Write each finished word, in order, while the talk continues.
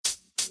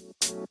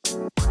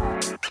That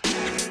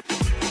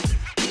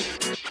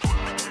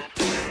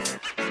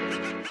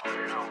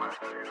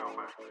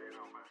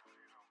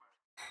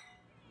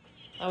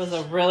was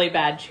a really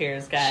bad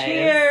cheers, guys.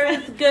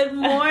 Cheers. Good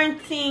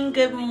morning.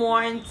 Good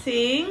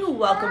morning.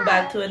 Welcome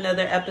back to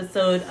another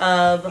episode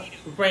of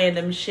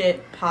Random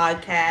Shit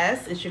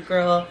Podcast. It's your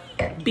girl,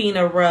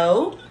 Bina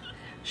Rowe.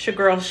 It's your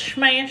girl,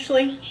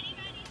 Schmashley.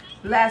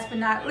 Last but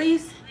not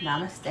least,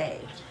 namaste.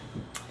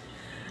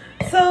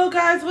 So,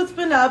 guys, what's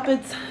been up?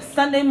 It's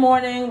Sunday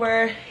morning.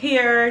 We're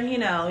here. You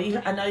know,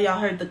 I know y'all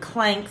heard the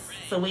clanks.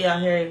 So, we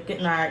out here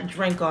getting our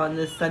drink on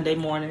this Sunday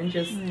morning.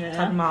 Just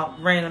talking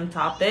about random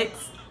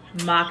topics.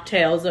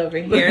 Mocktails over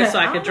here so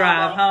I could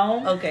drive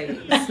home. Okay,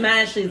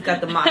 Smashley's got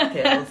the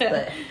mocktails,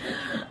 but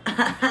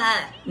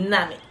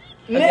not me.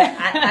 Okay,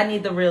 I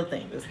need the real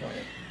thing this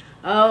morning.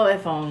 Oh,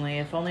 if only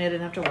I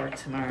didn't have to work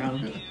tomorrow.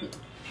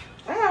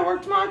 I gotta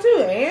work tomorrow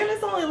too, and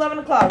it's only 11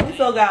 o'clock. We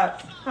still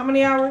got how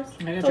many hours?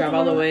 I gotta drive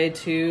all the way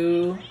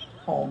to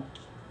home.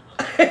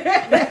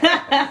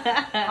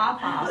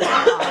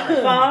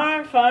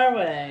 far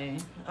away.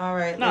 All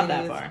right, not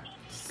ladies. that far.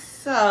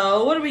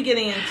 So, what are we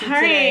getting into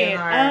today in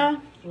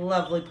our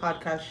lovely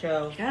podcast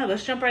show? Yeah,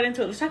 let's jump right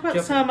into it. Let's talk about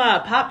some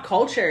pop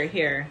culture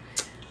here.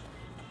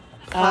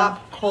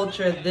 Pop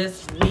culture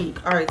this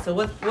week. All right, so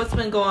what's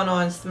been going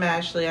on,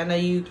 Smashley? I know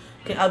you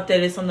can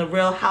update us on the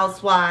Real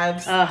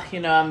Housewives. You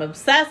know, I'm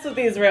obsessed with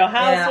these Real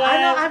Housewives.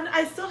 Yeah, I know.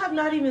 I still have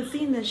not even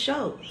seen this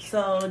show,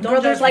 so don't.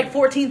 Girl, there's like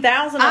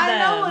 14,000 of them. I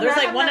know. There's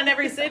like one in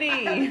every city.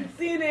 I haven't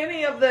seen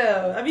any of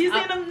them. Have you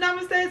seen them?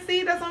 Namaste.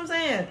 See, that's what I'm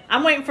saying.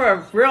 I'm waiting for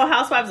a Real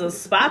Housewives of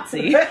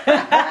Spotsy. Maybe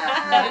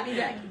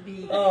that could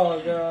be.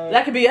 Oh god.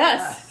 That could be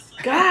us,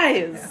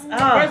 guys.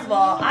 First of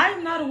all,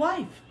 I'm not a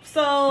wife.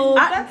 So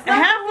that's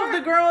half of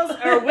the girls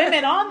or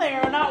women on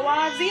there are not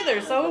wives either,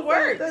 so it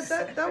works.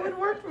 That wouldn't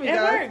work for me. It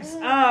guys. works.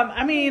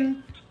 I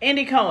mean,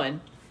 Andy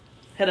Cohen,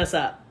 hit us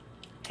up.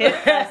 Hit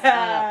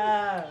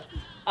us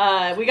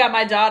up. We got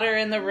my daughter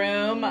in the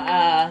room,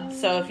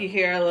 so if you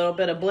hear a little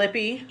bit of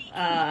blippy,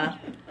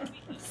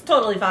 it's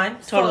totally fine.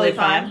 It's totally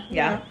fine.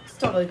 Yeah, it's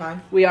totally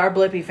fine. We are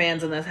blippy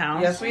fans in this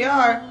house. Yes, we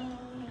are.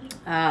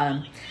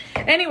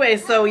 Anyway,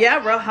 so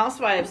yeah, Real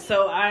Housewives.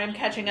 So I'm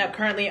catching up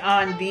currently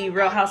on the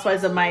Real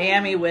Housewives of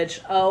Miami,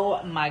 which,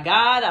 oh my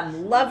God,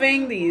 I'm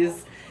loving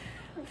these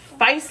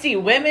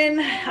feisty women.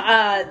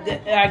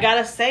 I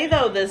gotta say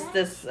though, this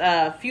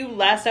few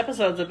last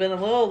episodes have been a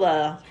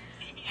little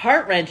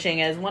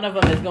heart-wrenching, as one of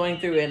them is going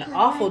through an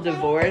awful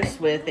divorce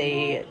with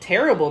a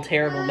terrible,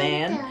 terrible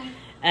man.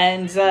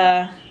 And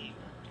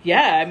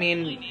yeah, I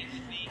mean,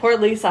 poor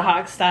Lisa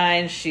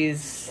Hochstein,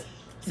 she's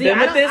been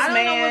with this man.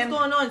 I don't know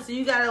what's going on, so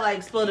you gotta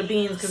like spill the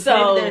beans, because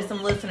maybe there's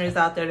some listeners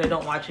out there that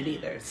don't watch it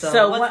either.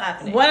 So what's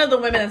happening? One of the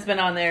women that's been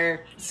on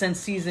there since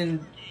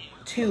season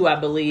 2, I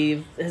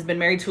believe, has been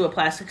married to a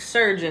plastic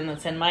surgeon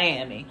that's in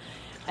Miami,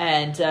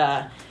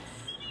 and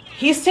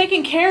he's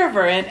taking care of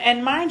her,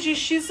 and mind you,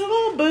 she's a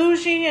little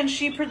bougie, and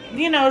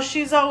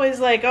she's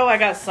always like, oh,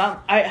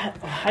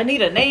 I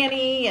need a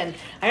nanny, and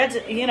I had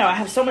to, I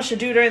have so much to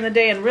do during the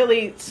day, and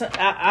really,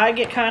 I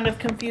get kind of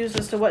confused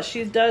as to what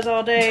she does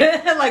all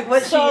day. Like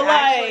what she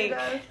actually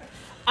does.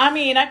 I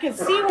mean, I can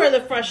see where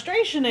the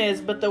frustration is,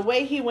 but the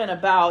way he went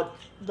about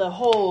the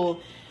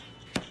whole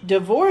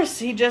divorce,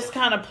 he just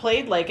kind of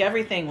played like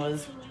everything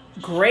was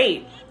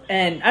great.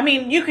 And, I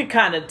mean, you could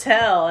kind of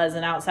tell as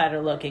an outsider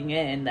looking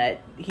in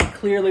that he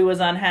clearly was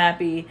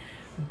unhappy.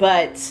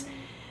 But,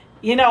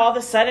 all of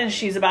a sudden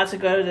she's about to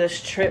go to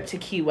this trip to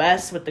Key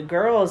West with the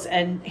girls,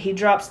 and he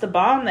drops the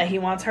bomb that he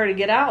wants her to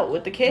get out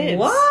with the kids.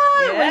 What?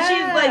 Yeah. When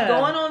she's, like,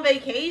 going on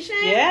vacation?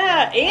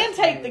 Yeah, and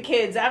take the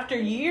kids after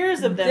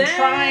years of them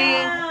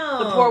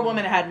trying. The poor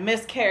woman had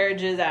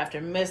miscarriages after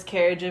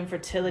miscarriage,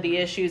 infertility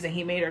issues, and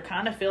he made her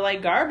kind of feel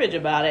like garbage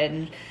about it.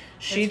 And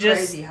it's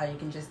crazy how you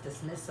can just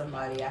dismiss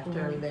somebody after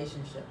a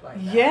relationship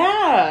like that.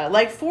 Yeah,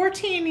 like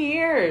 14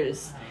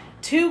 years,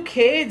 2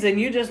 kids, and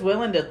you just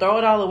willing to throw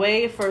it all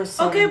away for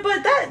some. Okay,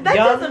 but that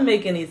doesn't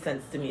make any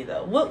sense to me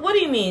though. What do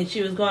you mean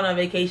she was going on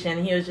vacation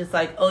and he was just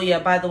like, oh yeah,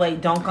 by the way,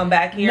 don't come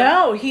back here?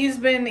 No, he's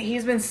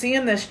been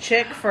seeing this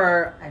chick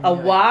for a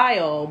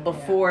while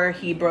before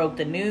he broke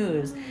the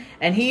news,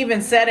 and he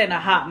even said in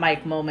a hot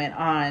mic moment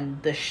on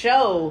the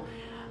show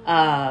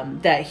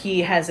that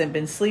he hasn't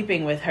been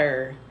sleeping with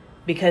her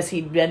because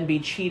he'd then be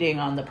cheating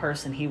on the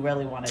person he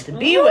really wanted to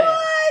be with.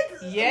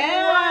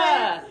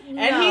 Yeah. What?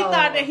 No. And he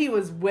thought that he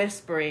was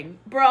whispering.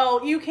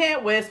 Bro, you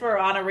can't whisper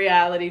on a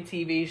reality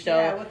TV show.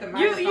 Yeah, with the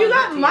you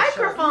got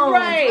microphones.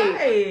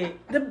 Right.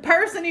 The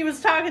person he was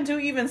talking to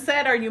even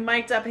said, are you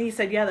mic'd up? And he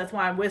said, yeah, that's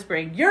why I'm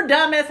whispering. You're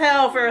dumb as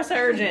hell for a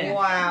surgeon.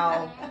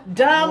 Wow.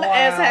 Dumb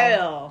as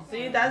hell.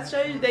 See, that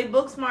shows you they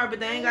book smart,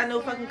 but they ain't got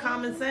no fucking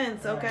common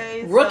sense,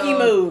 okay? Rookie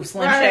move,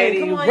 Slim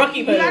Shady. Come on,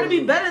 rookie move. You gotta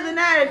be better than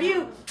that if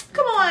you...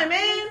 Come on,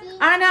 man.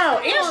 I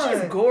know. And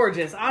she's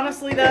gorgeous.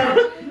 Honestly,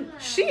 though,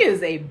 She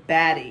is a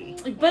baddie.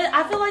 But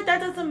I feel like that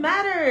doesn't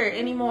matter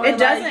anymore. It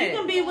doesn't. You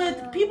can be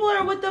with people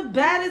are with the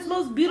baddest,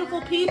 most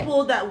beautiful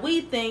people that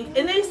we think,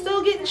 and they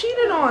still getting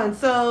cheated on.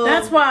 So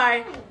that's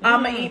why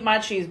I'm gonna eat my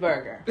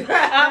cheeseburger. I'm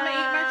gonna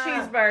eat my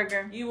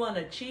cheeseburger. You want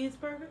a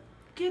cheeseburger?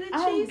 Get a cheeseburger.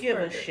 I don't give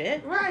a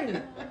shit.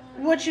 Right.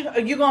 What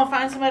you gonna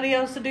find somebody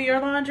else to do your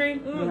laundry?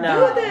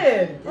 No. Do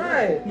it.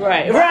 Right.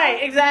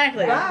 Right.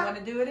 Exactly. I want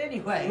to do it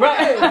anyway.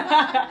 Right.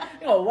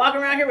 You gonna walk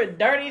around here with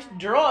dirty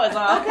drawers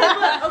on.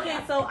 Okay,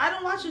 so I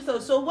don't watch it.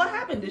 So what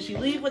happened? Did she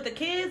leave with the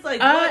kids?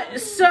 Like, what?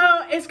 So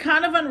it's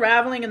kind of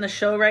unraveling in the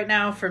show right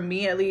now, for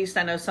me at least.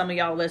 I know some of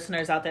y'all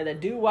listeners out there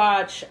that do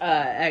watch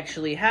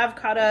actually have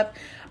caught up.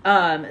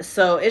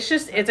 So it's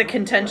a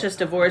contentious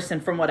divorce,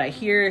 and from what I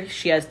hear,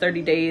 she has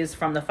 30 days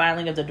from the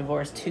filing of the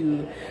divorce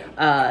to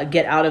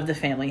get out of the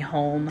family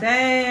home.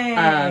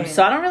 Dang.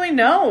 So I don't really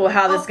know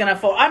how this is gonna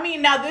fall. I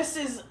mean, now this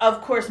is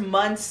of course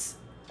months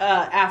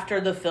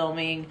after the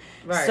filming,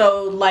 right.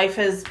 So life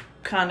has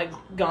kind of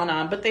gone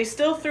on, but they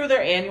still threw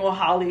their annual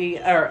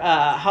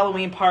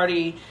Halloween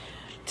party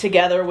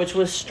together, which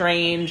was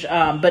strange.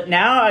 But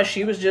now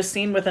she was just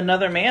seen with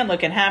another man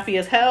looking happy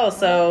as hell.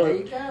 So there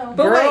you go.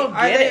 But girl, wait,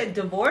 are they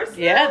divorced?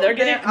 Yeah, now? they're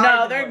getting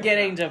divorced. they're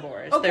getting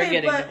divorced. Okay, they're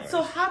getting but divorced.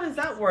 so how does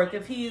that work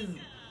if he's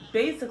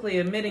basically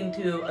admitting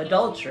to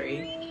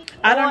adultery?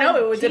 I don't know.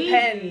 It would TV.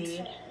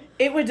 depend.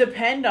 It would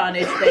depend on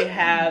if they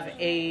have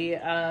a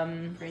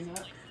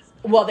Prenup?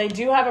 well, they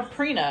do have a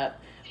prenup,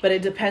 but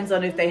it depends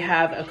on if they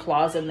have a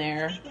clause in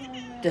there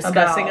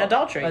discussing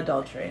About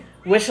adultery.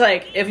 Which,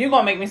 like, if you're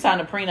gonna make me sign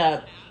a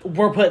prenup,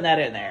 we're putting that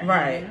in there.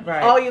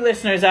 Right. All you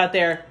listeners out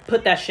there,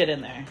 put that shit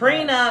in there.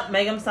 Prenup,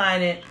 make them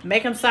sign it.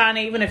 Make them sign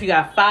it, even if you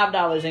got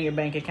 $5 in your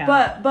bank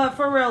account. But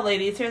for real,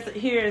 ladies,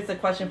 here's a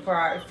question for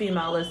our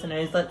female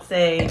listeners. Let's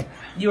say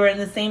you were in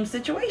the same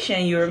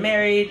situation. You were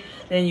married,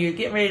 then you're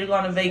getting ready to go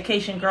on a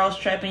vacation, girls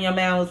trip, and your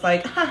man was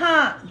like,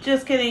 haha,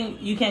 just kidding,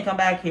 you can't come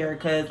back here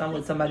because I'm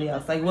with somebody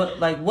else.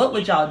 What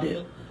would y'all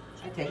do?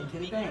 I take him to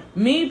the bank.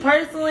 Me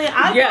personally,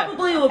 I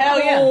probably would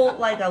Hell pull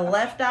like a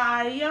Left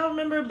Eye. Y'all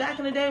remember back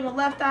in the day when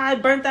Left Eye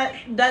burnt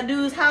that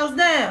dude's house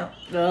down?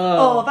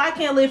 Oh, if I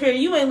can't live here,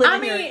 you ain't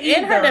living here either.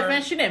 In her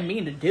defense, she didn't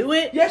mean to do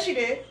it. Yes, she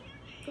did.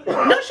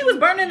 No, she was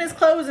burning his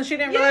clothes and she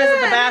didn't realize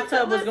that the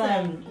bathtub was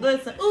going.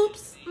 Listen,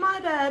 oops, my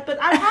bad. But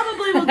I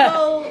probably would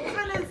go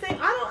kind of the same.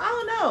 I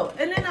don't know.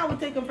 And then I would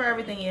take him for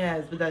everything he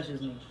has. But that's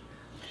just me.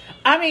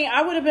 I mean,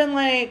 I would have been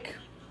like,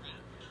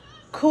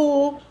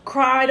 cool,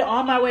 cried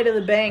on my way to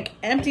the bank,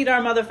 emptied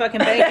our motherfucking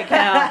bank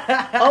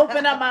account,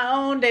 opened up my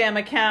own damn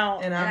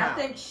account. And I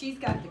think she's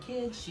got the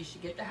kids. She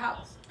should get the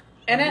house.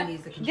 And he it,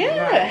 needs to continue.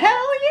 yeah,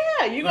 hell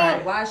yeah. You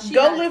Right. Why she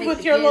go gotta live take with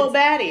the your kids little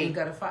baddie.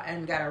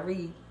 And gotta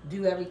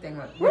redo everything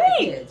with Right.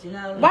 the kids, you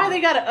know? Why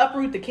they gotta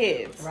uproot the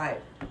kids? Right.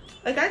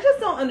 Like, I just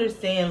don't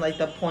understand, like,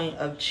 the point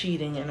of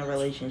cheating in a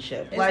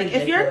relationship. It's like,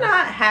 if you're ridiculous.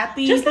 not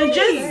happy, Just then leave.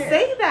 just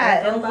say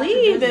that Go and about your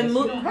leave business. and You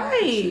move. don't have to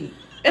Right. cheat.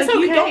 It's Like,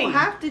 okay. You don't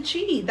have to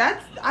cheat.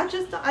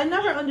 I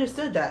never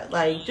understood that.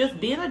 Like, just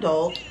be an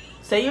adult,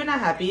 say you're not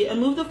happy, and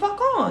move the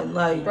fuck on.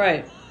 Like,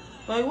 Right.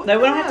 Like, what Like,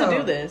 we the don't have to hell?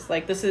 do this.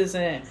 Like, this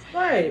isn't.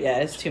 Right. Yeah,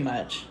 it's too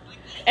much.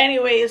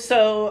 Anyway,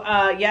 so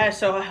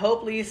so I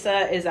hope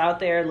Lisa is out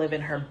there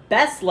living her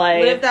best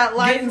life. Live that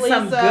life, getting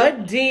some Lisa.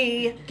 good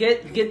D.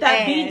 Get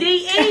that And-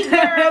 BDE,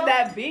 girl.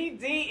 That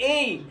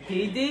BDE.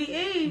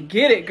 BDE.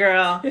 Get it,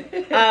 girl.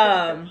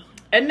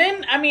 And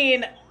then, I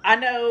mean, I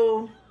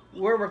know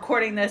we're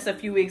recording this a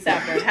few weeks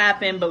after it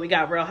happened, but we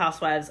got Real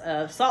Housewives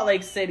of Salt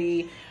Lake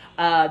City.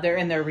 They're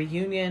in their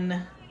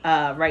reunion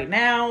right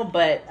now,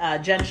 but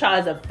Jen Shaw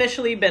has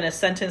officially been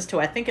sentenced to,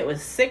 I think it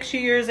was 6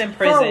 years in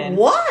prison.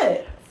 For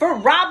what? For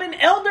robbing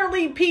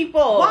elderly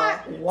people.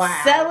 What?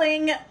 Wow.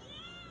 Selling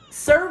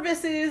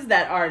services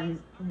that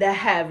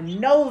have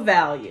no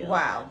value.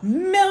 Wow.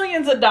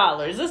 Millions of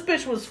dollars. This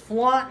bitch was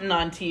flaunting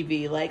on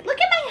TV, like, look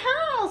at my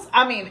house.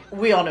 I mean,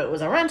 we all know it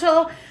was a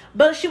rental,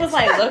 but she was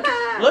like,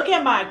 look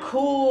at my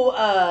cool,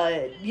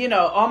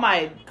 all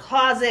my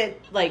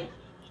closet, like,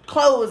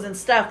 clothes and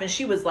stuff, and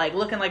she was like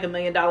looking like $1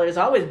 million,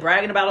 always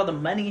bragging about all the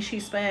money she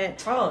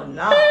spent. Oh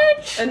no!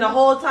 Bitch. And the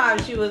whole time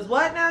she was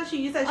what? Now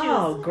you said she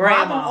was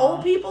grandma. robbing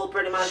old people,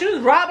 pretty much. She was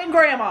robbing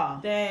grandma.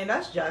 Dang,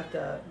 that's jacked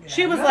up.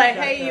 She was that's like,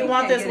 jacked hey, up. you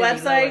want can't this get any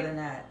website? lower than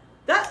that.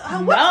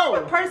 What No.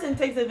 type of person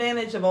takes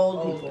advantage of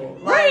old people?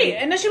 Like, Right.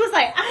 And then she was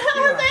like, I was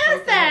Yeah,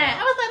 innocent.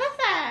 I was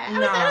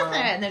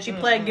innocent. And then she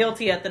pled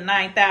guilty at the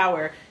 9th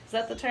hour. Is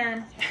that the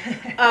term?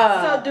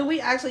 So do we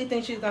actually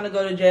think she's gonna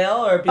go to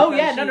jail, or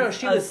because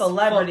she she's was a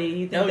celebrity?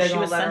 You think they're she gonna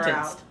was let her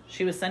sentenced. out?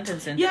 She was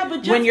sentenced. Yeah, but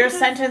just when you're because-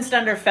 sentenced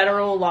under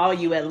federal law,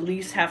 you at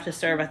least have to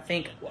serve. I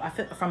think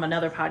from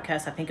another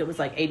podcast, I think it was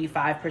like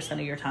 85%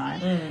 of your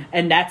time,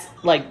 and that's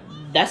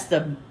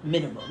the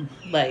minimum,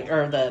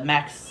 or the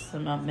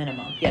maximum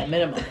minimum. Yeah,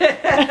 minimum.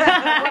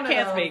 I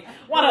can't speak.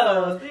 One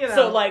of those. you know.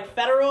 So like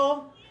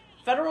federal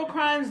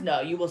crimes, no,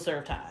 you will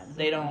serve time.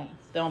 They don't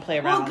play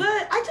around. Well,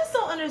 good. I just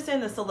don't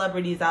understand the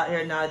celebrities out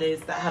here nowadays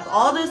that have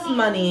all this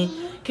money,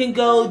 can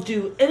go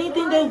do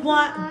anything they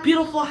want,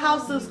 beautiful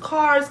houses,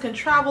 cars, can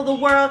travel the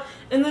world,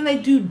 and then they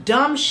do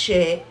dumb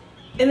shit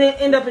and then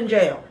end up in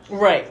jail.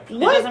 Right. It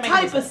What doesn't make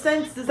any type of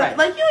sense does that?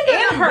 Right. Like, you ain't got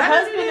And nothing her better to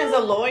husband do? is a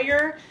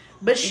lawyer,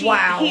 but he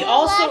Wow.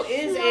 also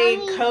is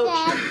a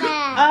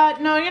coach.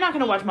 No, you're not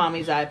gonna watch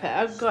mommy's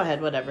iPad. Go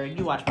ahead, whatever.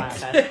 You watch my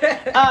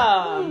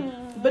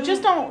iPad. But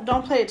just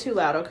don't play it too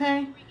loud,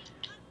 okay?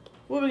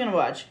 What are we gonna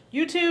watch?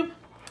 YouTube?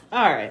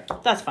 All right,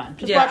 that's fine.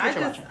 Just watch what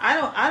you're watching.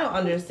 I don't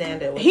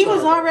understand it. He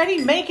was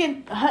already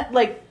making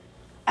like,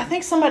 I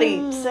think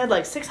somebody said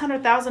like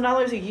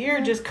 $600,000 a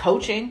year just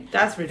coaching.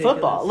 That's ridiculous.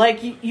 Football. Like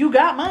you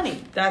got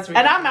money. That's ridiculous.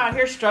 And I'm out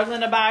here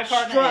struggling to buy a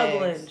carton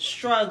of eggs.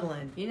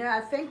 Struggling. You know,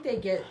 I think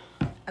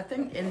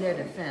in their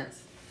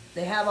defense,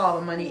 they have all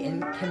the money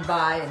and can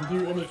buy and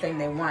do anything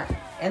they want.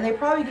 And they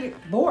probably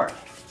get bored.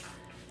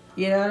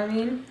 You know what I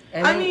mean?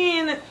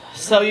 And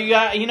So you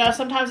got,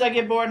 sometimes I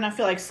get bored and I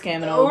feel like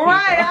scamming old people.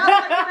 Right. I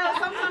was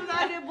like, sometimes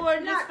I get bored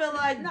and just feel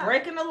like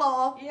breaking the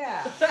law.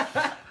 Yeah.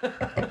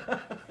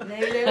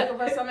 Maybe they're looking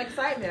for some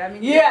excitement. I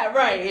mean, Yeah,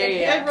 right.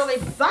 They Yeah. can't really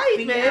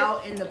Excitement. be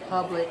out in the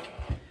public.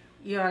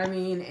 You know what I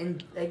mean?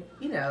 And like,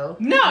 No,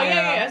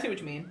 yeah, I see what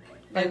you mean.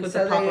 Like and with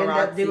so the they end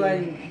up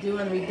paparazzi.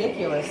 doing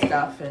ridiculous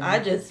stuff. And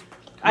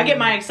I get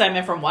my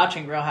excitement from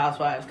watching Real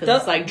Housewives because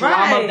it's like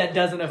drama that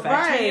doesn't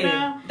affect me,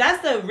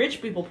 That's the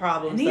rich people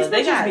problem. And these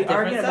they bitches be different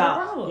arguing set of about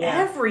problems.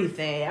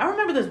 everything. I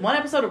remember this one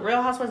episode of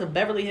Real Housewives of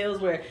Beverly Hills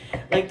where,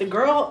 like, the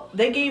girl,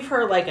 they gave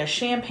her, like, a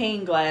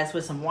champagne glass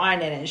with some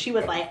wine in it, and she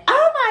was like,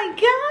 oh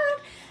my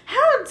God,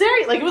 how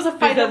dare you? Like, it was a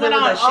fight that went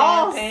on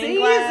all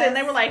season.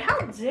 They were like, how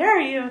dare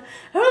you?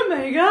 Oh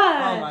my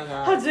God. Oh my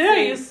God. How dare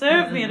you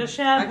serve me in a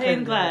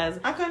champagne glass?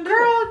 I couldn't do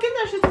Girl, give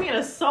that shit to me in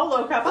a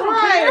solo cup. I don't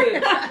Right.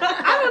 care.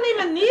 I don't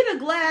even need a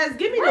glass.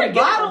 Give me Right, the give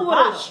me bottle the with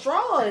bottle. a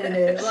straw in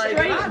it. Like,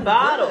 Straight I'm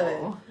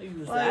bottle. good.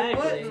 Exactly. Like,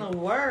 what in the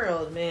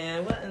world,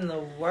 man? What in the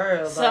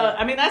world? So,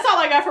 I mean, that's all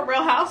I got for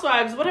Real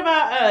Housewives. What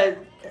about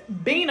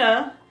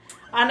Bina?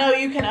 I know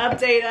you can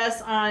update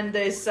us on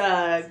this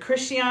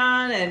Christian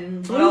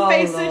and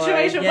Blueface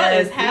situation. What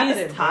is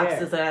happening? These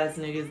toxic ass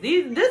niggas.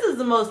 This is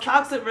the most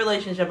toxic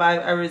relationship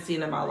I've ever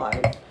seen in my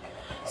life.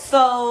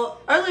 So,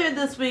 earlier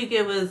this week,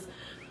 it was...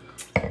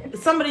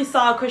 Somebody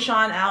saw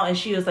Krishan out and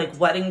she was like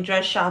wedding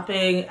dress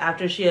shopping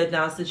after she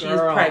announced that she was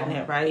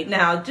pregnant, right?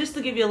 Now, just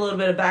to give you a little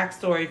bit of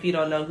backstory if you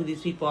don't know who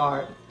these people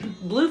are.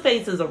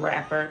 Blueface is a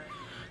rapper.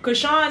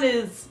 Krishan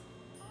is,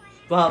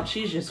 well,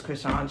 she's just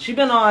Krishan. She's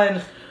been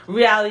on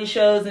reality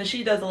shows and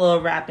she does a little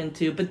rapping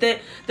too. But their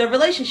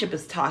relationship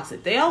is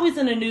toxic. They always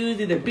in the news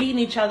either beating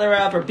each other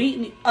up or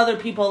beating other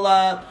people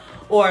up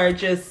or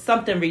just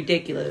something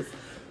ridiculous.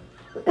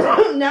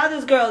 Now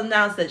this girl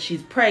announced that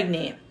she's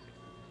pregnant.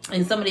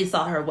 And somebody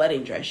saw her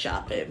wedding dress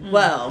shopping.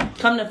 Well,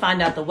 come to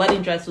find out the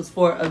wedding dress was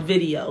for a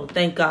video.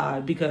 Thank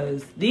God.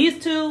 Because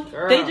these two,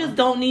 they just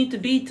don't need to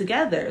be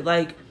together.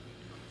 Like,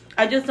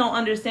 I just don't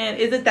understand.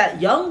 Is it that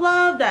young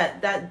love?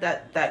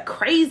 That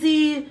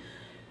crazy,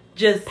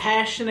 just...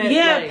 Passionate.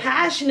 Yeah, like,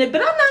 passionate.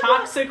 But I'm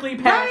not...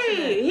 Toxically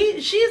passionate.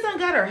 Right. She's done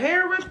got her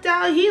hair ripped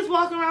out. He's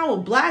walking around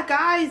with black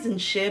eyes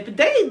and shit. But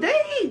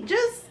they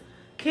just...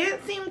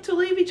 can't seem to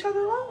leave each other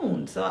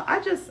alone. So I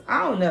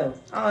don't know.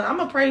 I'm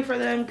gonna pray for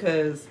them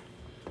because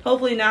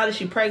hopefully now that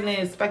she's pregnant,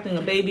 expecting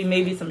a baby,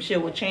 maybe some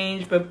shit will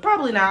change, but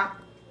probably not.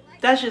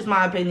 That's just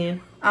my opinion.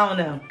 I don't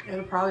know.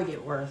 it'll probably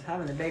get worse.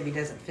 Having a baby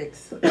doesn't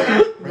fix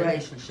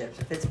relationships.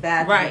 If it's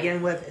bad to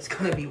begin with, it's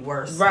going to be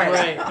worse.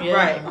 Right. Yeah.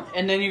 Right.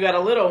 And then you got a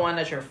little one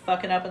that you're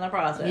fucking up in the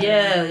process.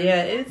 Yeah.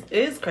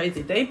 It's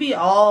crazy. They be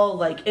all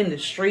like in the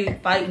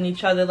street fighting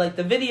each other. Like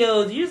the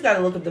videos, you just gotta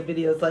look at the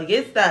videos. Like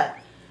it's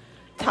that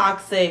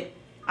toxic.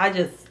 I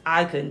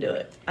couldn't do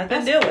it. I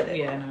couldn't deal with it.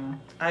 Yeah, no.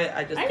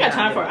 I just ain't got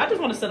time for it. I just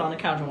want to sit on the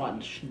couch and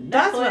watch Netflix.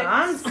 That's what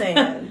I'm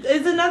saying.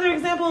 It's another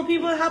example of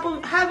people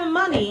having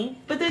money,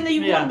 but then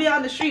you want to be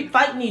on the street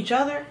fighting each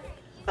other.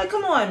 Like,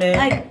 come on, man.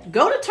 Like,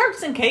 go to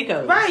Turks and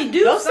Caicos. Right,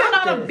 go something.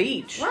 sit on a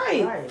beach.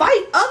 Right.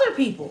 Fight other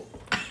people,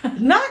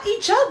 not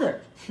each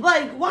other.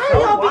 Like, why are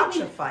y'all watch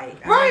beating a fight?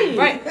 Right.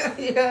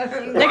 Yeah.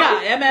 They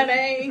got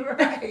MMA.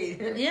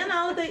 Right. You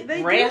know,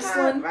 they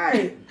wrestling. do that,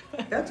 right.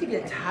 Don't you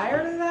get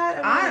tired of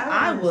that?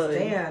 I don't would.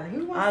 understand.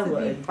 Who wants to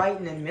be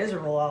fighting and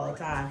miserable all the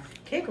time?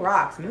 Kick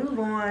rocks. Move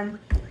on.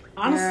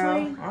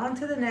 Honestly, on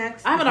to the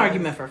next. I have an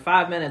argument for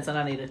 5 minutes and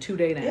I need a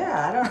 2-day nap.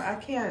 Yeah,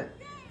 I can't.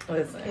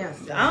 Listen,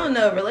 Yes. I don't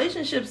know.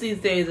 Relationships these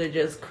days are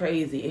just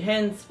crazy.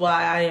 Hence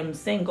why I am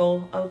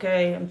single.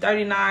 Okay, I'm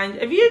 39.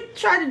 If you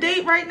try to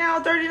date right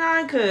now,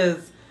 39,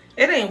 because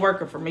it ain't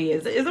working for me.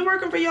 Is it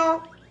working for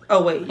y'all?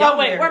 Oh wait,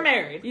 we're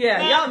married.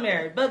 Yeah, y'all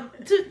married.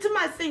 But to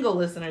my single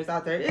listeners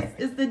out there,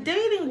 is the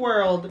dating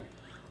world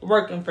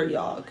working for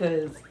y'all?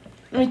 Because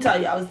let me tell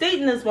you, I was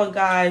dating this one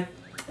guy,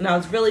 and I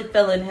was really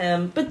feeling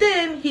him. But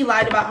then he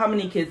lied about how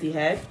many kids he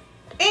had,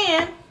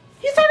 and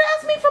he started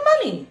asking me for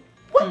money.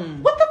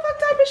 What the fuck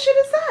type of shit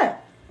is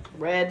that?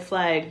 Red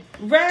flag.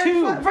 Red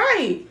Two. flag,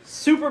 right?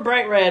 Super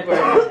bright red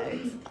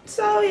flags.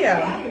 So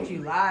yeah. How could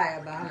you lie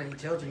about how many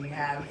children you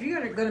have? If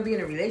you're going to be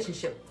in a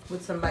relationship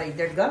with somebody,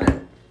 they're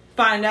gonna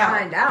Find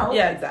out.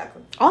 Yeah,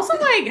 exactly. Also,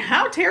 like,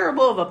 how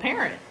terrible of a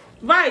parent.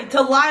 Right,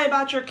 to lie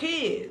about your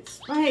kids.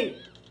 Like,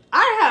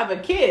 I have a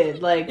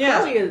kid. Like,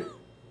 Yeah. Chloe is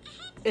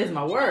is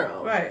my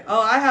world. Right.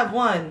 Oh, I have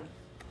one.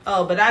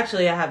 Oh, but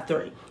actually I have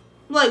 3.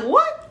 Like,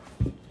 what?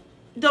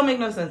 Don't make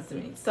no sense to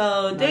me.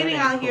 So dating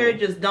out here,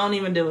 just don't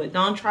even do it.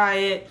 Don't try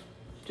it.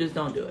 Just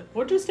don't do it.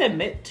 Or just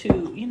admit to,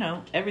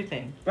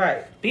 everything.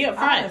 Right. Be upfront.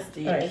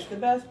 Honesty Right. is the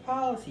best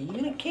policy.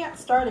 You can't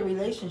start a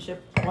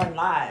relationship on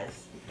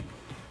lies.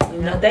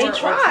 They or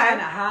try. trying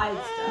to hide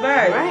stuff.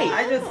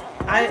 Right.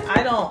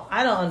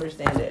 I don't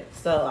understand it.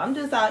 So I'm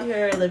just out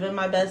here living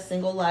my best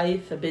single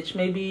life. A bitch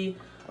may be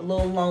a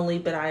little lonely,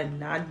 but I am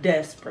not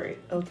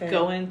desperate. Okay.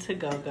 Going to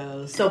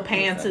go-go's. So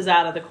pants is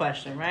out of the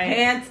question, right?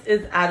 Pants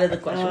is out of the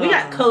question. We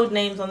got code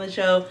names on the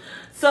show.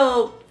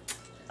 So,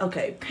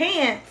 okay,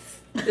 Pants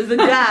is a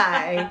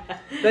guy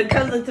that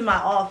comes into my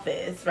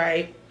office,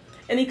 right?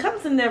 And he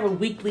comes in there with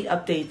weekly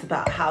updates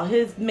about how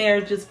his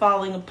marriage is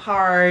falling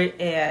apart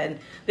and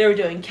they were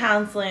doing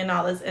counseling and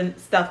all this and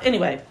stuff.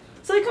 Anyway,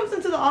 so he comes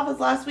into the office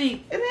last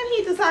week and then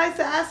he decides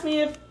to ask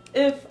me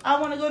if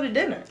I want to go to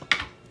dinner.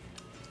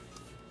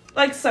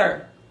 Like,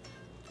 sir,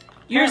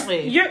 you're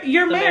the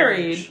married.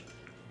 marriage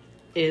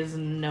is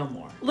no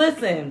more.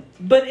 Listen,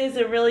 but is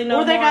it really no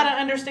more? Or they got an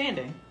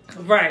understanding.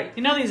 Right.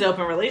 These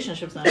open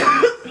relationships now.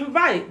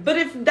 Right. But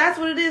if that's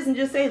what it is, and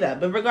just say that.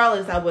 But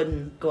regardless, I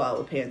wouldn't go out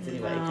with Pants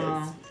anyway.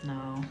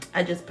 No.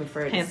 I just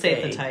prefer to Pants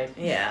stay. ain't the type.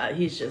 Yeah,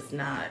 he's just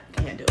not.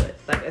 Can't do it.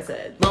 Like I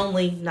said,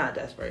 lonely, not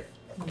desperate.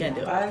 Can't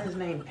do Why it. is his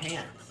name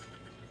Pants?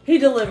 He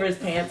delivers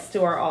Pants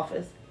to our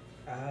office.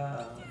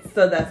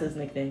 So that's his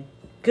nickname.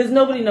 Because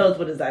nobody knows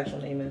what his actual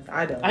name is.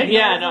 I don't. I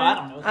don't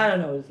know. I don't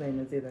know what his name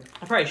is either.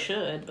 I probably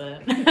should,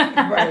 but...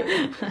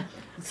 Right.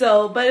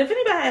 So, but if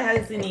anybody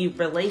has any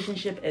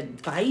relationship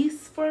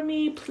advice for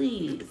me,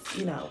 please,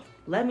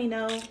 let me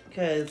know.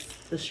 Because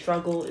the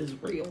struggle is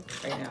real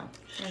right now.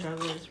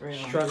 Struggle is real.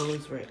 Struggle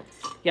is real.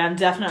 Yeah, I'm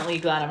definitely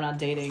glad I'm not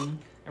dating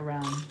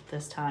around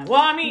this time.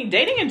 Well, I mean,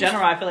 dating in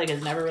general, I feel like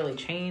has never really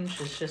changed.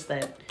 It's just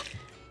that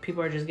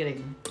people are just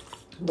getting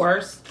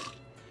worse.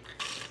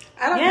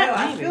 I don't Yeah, know.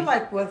 I maybe. feel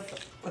like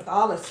with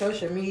all the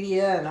social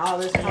media and all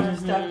this kind of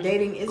stuff,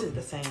 dating isn't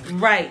the same.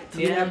 Right.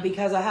 You know,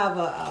 because I have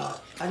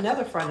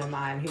another friend of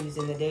mine who's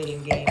in the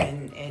dating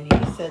game, and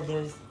he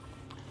said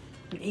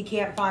he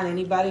can't find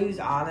anybody who's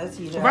honest.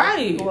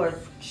 Right. People are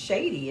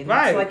shady, and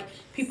Right. it's like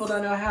people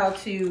don't know how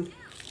to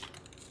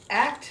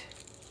act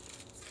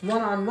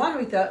one-on-one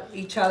with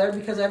each other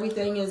because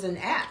everything is an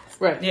app.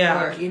 Right.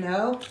 Yeah. Or,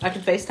 I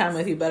can FaceTime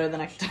with you better than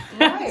I can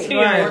Right. see you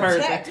in Right. Or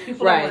person. text.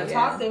 People Right. don't want to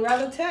talk. They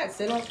rather text.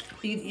 They don't.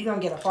 You don't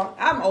get a phone.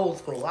 I'm old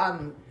school.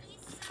 I'm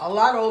a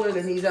lot older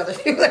than these other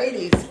two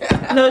ladies.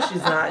 No,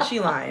 she's not. She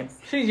lying.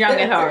 She's young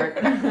at heart.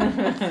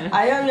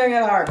 I am young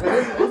at heart, but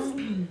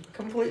it's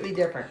completely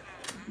different.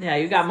 Yeah,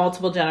 you got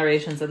multiple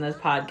generations in this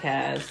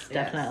podcast.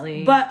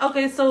 Definitely. But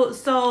okay,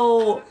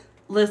 so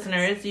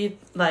listeners,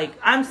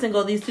 I'm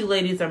single. These two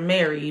ladies are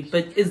married,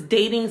 but is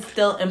dating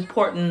still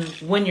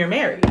important when you're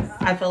married?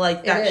 I feel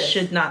like that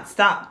should not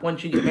stop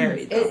once you get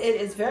married.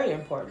 It is very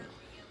important,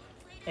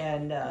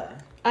 and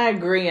I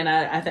agree, and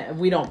I think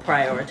we don't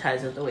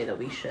prioritize it the way that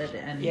we should,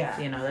 and Yeah.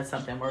 that's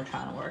something we're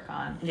trying to work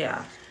on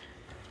Yeah.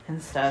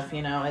 and stuff.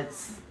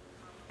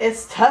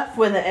 It's tough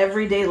with the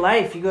everyday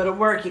life. You go to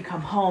work, you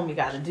come home, you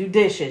got to do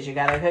dishes, you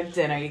got to cook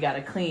dinner, you got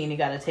to clean, you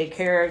got to take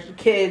care of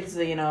kids.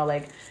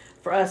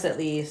 For us at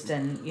least,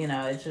 and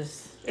it's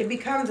just it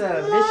becomes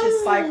a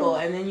vicious cycle,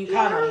 and then you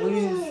kind of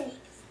lose,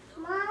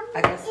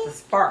 I guess, the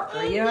spark.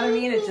 Or, you know what I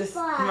mean? It just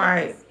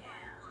Right.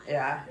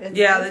 yeah.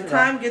 The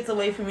time gets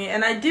away from you,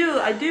 and I do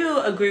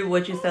agree with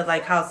what you said,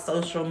 like how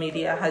social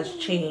media has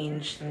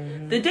changed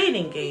the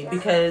dating game.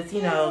 Because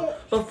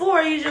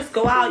before you just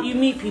go out, you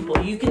meet people,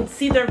 you can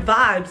see their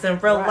vibes in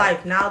real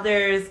life. Now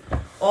there's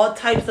all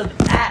types of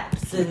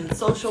apps and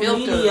social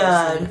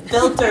media and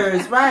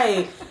filters,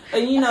 right?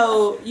 And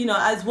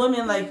as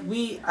women,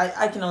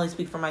 I can only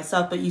speak for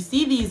myself, but you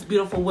see these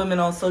beautiful women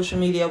on social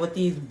media with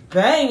these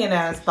banging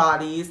ass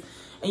bodies,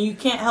 and you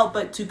can't help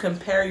but to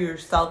compare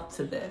yourself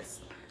to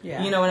this.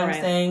 Yeah. You know what I'm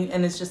saying?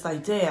 And it's just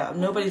like, damn,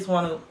 nobody's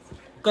gonna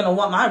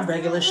want my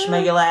regular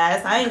schmeggle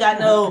ass. I ain't got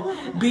no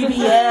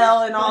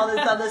BBL and all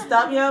this other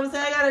stuff. You know what I'm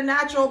saying? I got a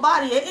natural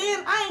body,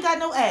 and I ain't got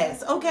no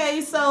ass.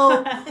 Okay,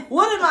 so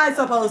what am I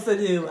supposed to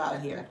do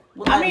out here?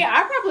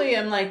 I probably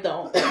am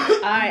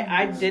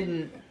I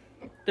didn't.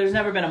 There's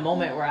never been a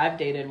moment where I've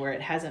dated where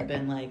it hasn't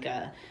been like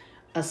a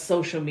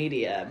social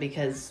media,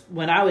 because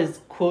when I was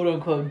quote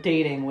unquote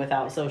dating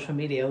without social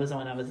media, it was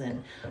when I was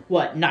in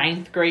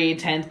 9th grade,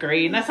 10th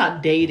grade, and that's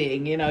not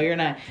dating. You're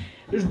not.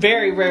 It's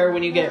very rare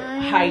when you get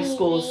high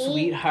school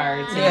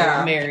sweethearts and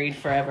you're married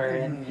forever,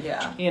 and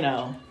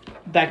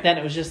back then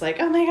it was just like,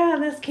 oh my god,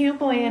 this cute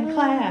boy in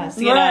class,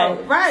 you know?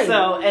 Right.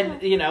 So,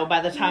 and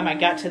by the time I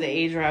got to the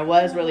age where I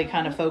was really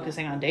kind of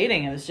focusing on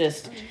dating, it was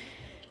just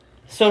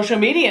social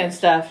media and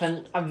stuff.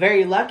 And I'm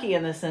very lucky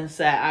in the sense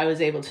that I was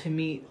able to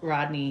meet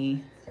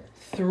Rodney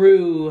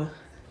through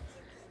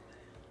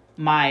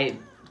my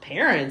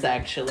parents,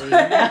 actually.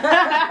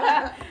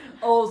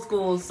 Old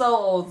school, so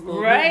old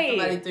school. Right.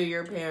 Somebody through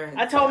your parents.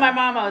 I told my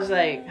mom, I was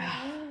like,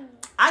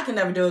 I can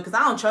never do it because I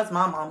don't trust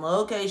my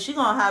mama. Okay, she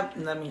gonna have.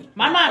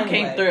 my mom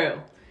came through.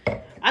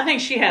 I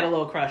think she had a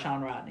little crush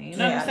on Rodney. You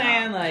know what I'm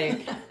saying? No.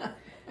 Like,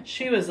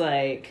 she was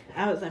like,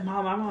 I was like,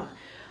 Mom, I want,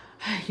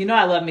 you know,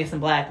 I love me some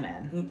black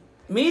men.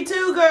 Me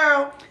too,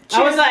 girl.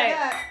 I was like,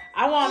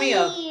 I want me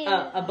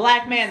a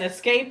black man that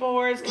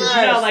skateboards, because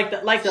you know,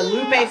 like the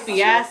Lupe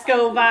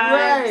Fiasco vibes.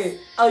 Right.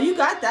 Oh, you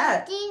got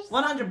that.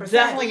 100%.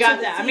 Definitely got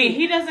that. I mean,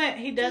 he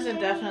doesn't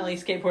definitely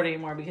skateboard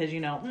anymore because,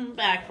 you know,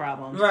 back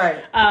problems.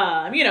 Right.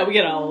 You know, we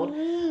get old.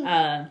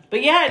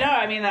 But yeah, no,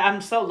 I mean,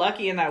 I'm so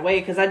lucky in that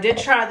way because I did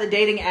try the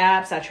dating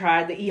apps. I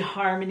tried the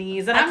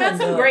eHarmonies, and I met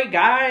some great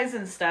guys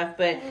and stuff.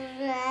 But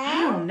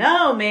I don't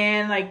know,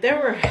 man. Like there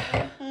were,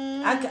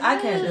 I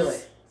can't do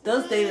it.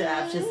 Those dating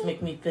apps just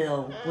make me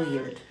feel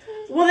weird.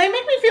 Well, they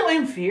make me feel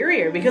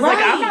inferior because, like,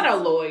 I'm not a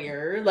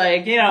lawyer.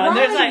 Like, you know, and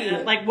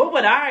there's, like, what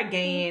would I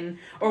gain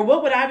or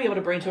what would I be able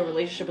to bring to a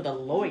relationship with a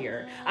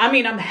lawyer? I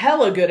mean, I'm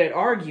hella good at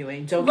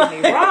arguing. Don't get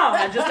me wrong.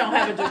 I just don't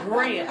have a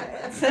degree in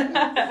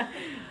it.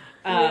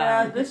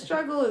 Yeah, the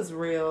struggle is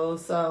real.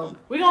 So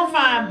we're going to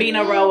find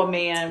Bina Roa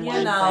man. You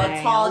know, a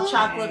tall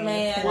chocolate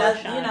man.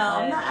 That's, you know,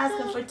 I'm not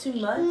asking for too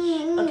much.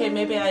 Okay,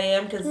 maybe I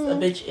am because a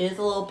bitch is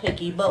a little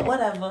picky, but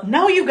whatever.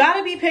 No, you got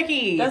to be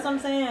picky. That's what I'm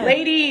saying.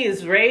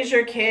 Ladies, raise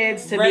your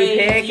kids to be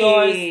picky.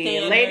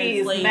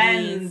 Ladies,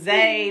 men,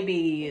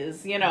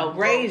 babies. You know,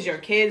 raise your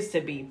kids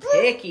to be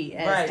picky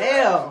as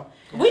hell.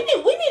 We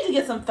need to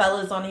get some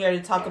fellas on here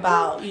to talk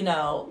about, you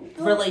know,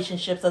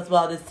 relationships as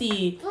well, to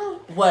see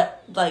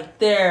what, like,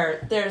 their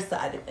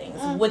side of things,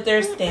 what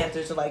their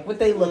standards are like, what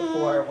they look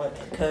for in women.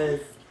 Because,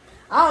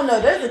 I don't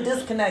know, there's a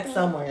disconnect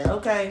somewhere,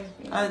 okay?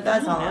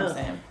 That's all I'm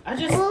saying. I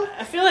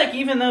feel like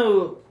even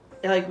though,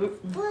 like,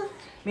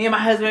 me and my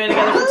husband are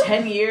together for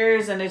 10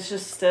 years, and it's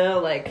just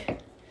still,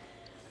 like,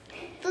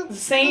 the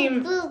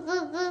same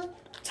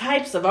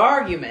types of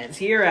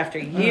arguments year after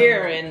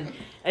year, and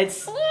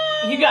it's,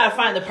 you gotta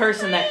find the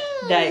person that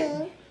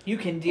you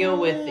can deal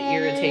with the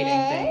irritating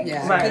things.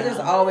 Yeah, because there's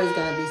always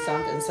gonna be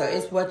something. So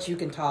it's what you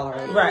can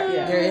tolerate. Right.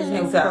 Yeah. There is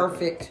no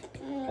perfect,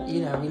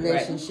 you know,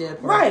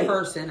 relationship or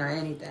person or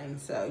anything.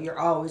 So you're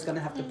always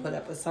gonna have to put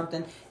up with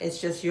something. It's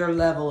just your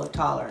level of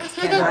tolerance.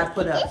 Can I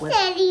put up with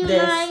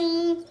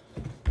this?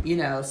 You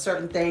know,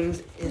 certain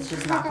things it's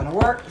just not gonna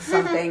work.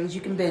 Some things you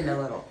can bend a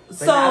little, but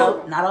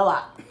so not a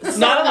lot.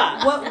 Not a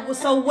lot.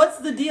 So what's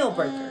the deal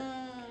breaker?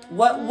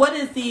 What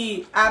is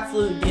the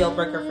absolute deal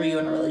breaker for you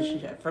in a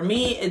relationship? For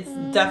me, it's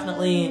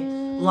definitely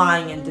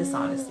lying and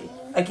dishonesty.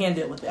 I can't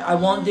deal with it. I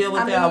won't deal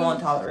with it. I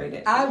won't tolerate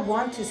it. I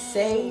want to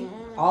say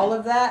all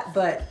of that,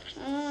 but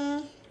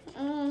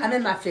I'm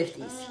in my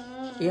 50s.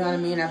 You know what I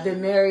mean? I've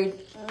been married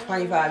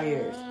 25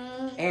 years.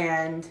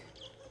 And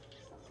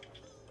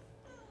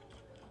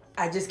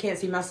I just can't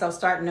see myself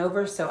starting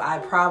over, so I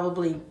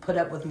probably put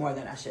up with more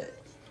than I should.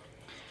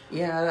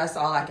 You know, that's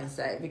all I can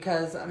say.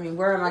 Because, I mean,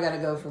 where am I going to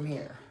go from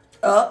here?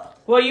 Up.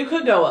 Well, you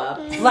could go up.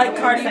 Like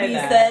Cardi B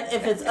said,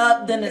 if it's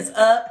up, then it's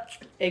up.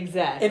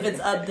 Exactly. If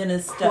it's up, then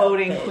it's stuck.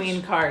 Quoting bitch.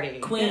 Queen Cardi.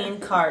 Queen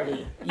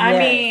Cardi. Yes. I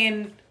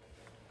mean,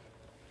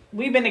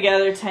 we've been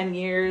together 10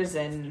 years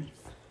and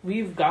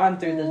we've gone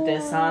through the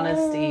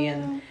dishonesty,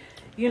 and,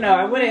 you know,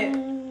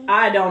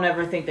 I don't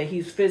ever think that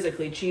he's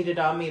physically cheated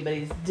on me, but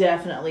he's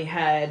definitely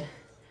had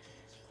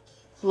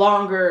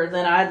longer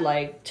than I'd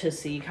like to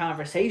see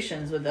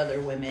conversations with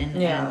other women.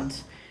 Yeah.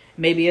 And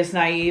maybe it's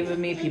naive of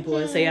me. People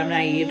would say I'm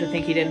naive to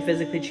think he didn't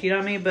physically cheat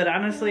on me, but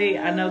honestly,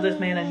 I know this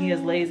man and he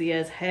is lazy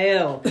as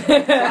hell. So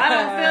I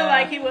don't feel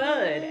like he would.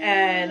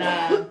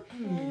 And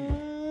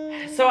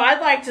so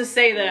I'd like to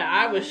say that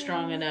I was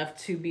strong enough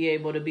to be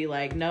able to be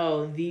like,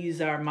 no,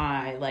 these are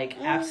my, like,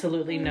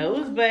 absolutely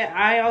no's. But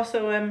I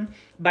also am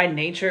by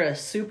nature a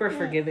super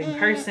forgiving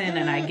person,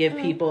 and I give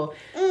people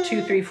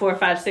 2, 3, 4,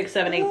 5, 6,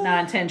 7, 8,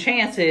 9, 10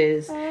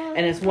 chances.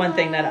 And it's one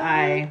thing that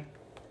I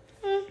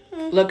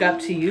look up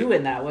to you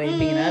in that way,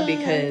 Bina,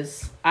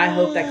 because I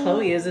hope that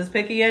Chloe is as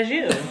picky as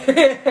you.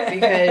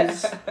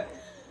 Because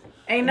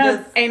ain't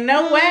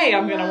no way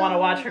I'm gonna want to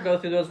watch her go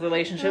through those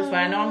relationships, but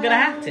I know I'm gonna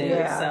have to.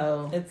 Yeah,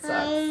 so it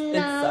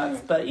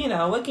sucks. But you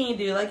know, what can you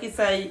do? Like you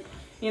said,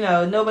 you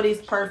know,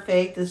 nobody's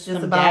perfect. It's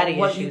just about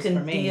what you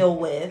can deal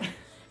with.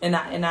 And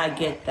I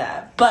get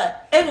that.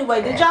 But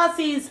anyway, did y'all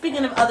see,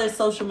 speaking of other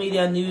social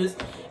media news,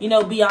 you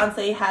know,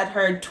 Beyonce had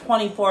her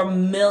 $24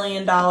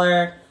 million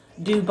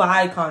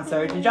Dubai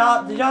concert. Did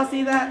y'all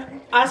see that?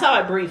 I saw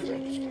it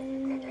briefly.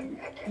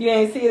 You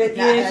ain't see it.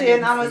 You ain't see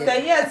it. I'm gonna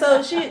say yeah.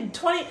 So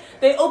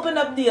they opened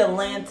up the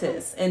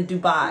Atlantis in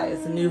Dubai.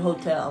 It's a new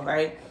hotel,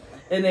 right?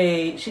 And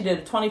she did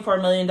a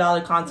 $24 million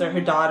concert. Her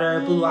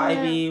daughter Blue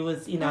Ivy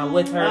was, you know,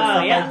 with her,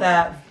 stuff like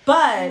that.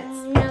 But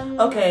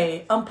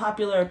okay,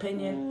 unpopular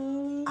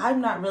opinion.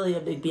 I'm not really a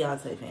big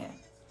Beyonce fan.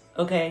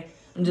 Okay.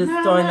 I'm just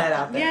throwing that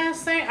out there. Yeah,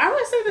 same. I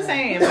would say the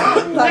same.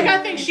 Like, I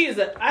think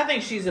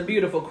she's a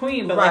beautiful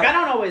queen, but like I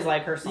don't always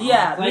like her songs.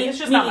 Yeah, like it's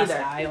just not my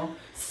style.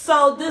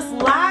 So this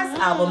last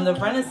album, the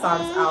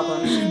Renaissance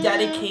album, she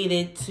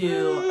dedicated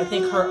to, I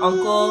think, her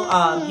uncle.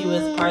 He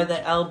was part of the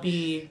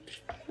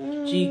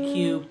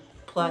LGBTQ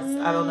plus.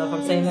 I don't know if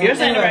I'm saying that. You're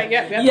saying it right.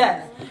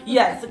 Yep.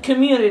 Yes.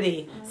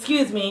 Community.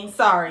 Excuse me.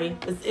 Sorry.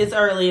 It's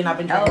early and I've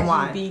been drinking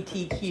wine.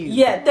 LGBTQ.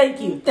 Yeah.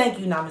 Thank you.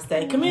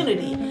 Namaste.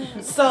 Community.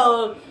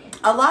 So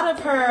a lot of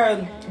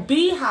her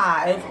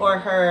beehive or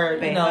her,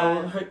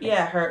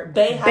 her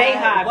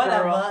Bayhive,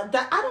 whatever. I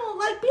don't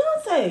like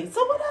Beyonce,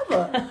 so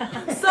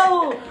whatever.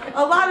 So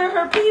a lot of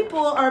her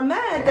people are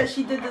mad that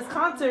she did this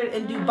concert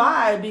in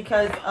Dubai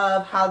because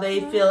of how they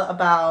feel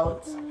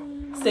about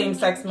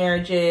same-sex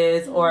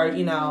marriages or,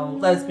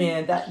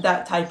 lesbian,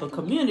 that type of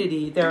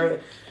community. They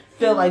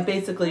feel like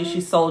basically she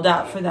sold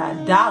out for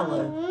that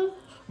 $1.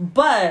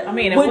 But I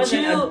mean, it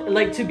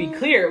wasn't to be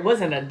clear, it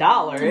wasn't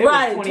 $1. It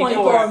was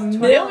 $24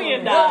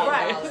 million.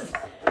 Right.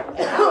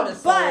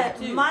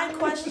 But my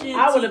question,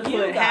 I would have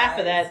put half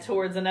of that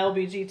towards an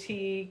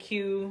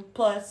LGBTQ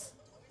plus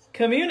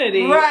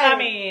community. Right. I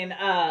mean,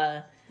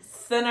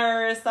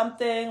 center or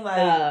something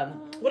like.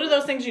 What are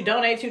those things you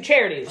donate to?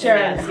 Charities.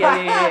 Charities.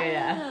 Yes.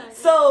 Yeah.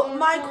 So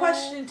my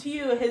question to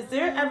you: has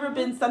there ever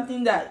been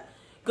something that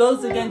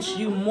goes against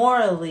you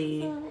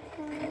morally,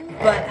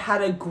 but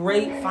had a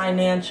great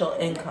financial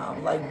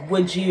income? Like,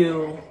 would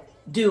you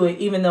do it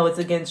even though it's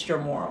against your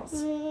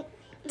morals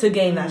to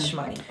gain that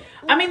shmoney?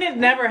 I mean, it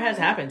never has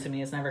happened to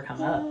me. It's never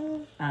come up.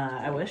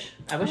 I wish.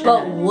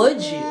 But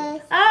would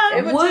you?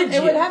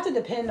 It would have to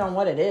depend on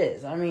what it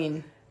is. I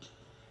mean,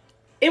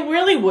 it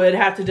really would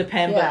have to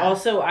depend. Yeah. But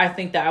also, I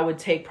think that I would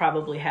take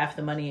probably half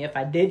the money if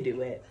I did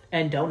do it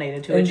and donate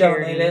it to a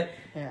charity.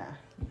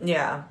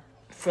 Yeah.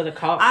 For the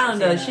cause. I don't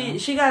know.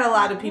 She got a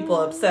lot of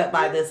people upset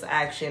by this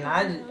action.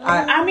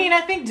 I mean,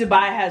 I think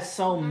Dubai has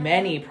so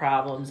many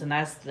problems, and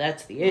that's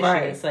the issue.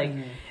 Right. It's like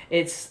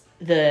it's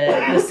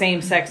the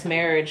same sex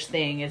marriage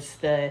thing. It's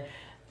the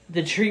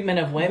treatment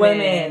of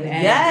women. And,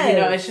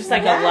 yes. It's just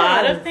like a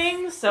lot of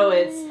things. So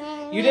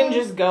you didn't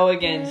just go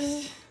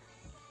against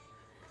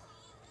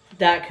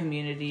that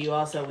community. You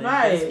also went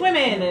against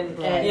women and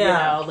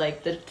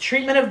like the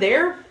treatment of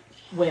their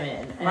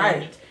women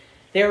and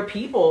their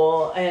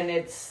people, and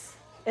it's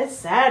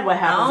sad what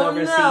happens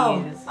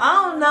overseas. I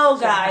don't know,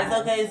 guys.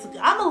 Okay, so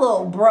I'm a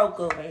little broke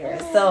over here.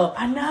 So,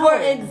 I know. For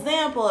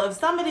example, if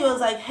somebody was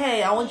like,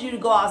 "Hey, I want you to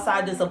go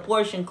outside this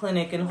abortion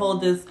clinic and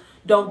hold this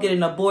don't get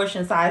an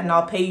abortion sign, and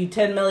I'll pay you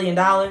 $10 million,"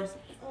 I'm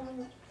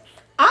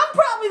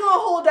probably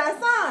gonna hold that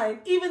sign,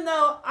 even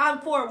though I'm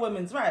for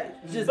women's rights.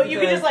 But you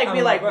could just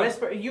be like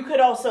whisper. You could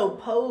also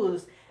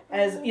pose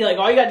as all you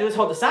gotta do is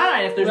hold the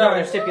sign. If there's no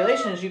other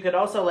stipulations, you could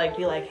also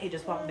be like, "Hey,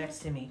 just walk next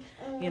to me.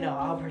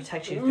 I'll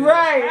protect you."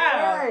 Right.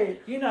 I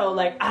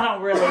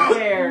don't really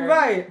care.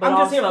 Right. But I'm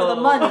just here for the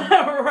money.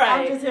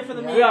 Right. I'm just here for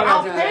the money.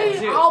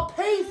 I'll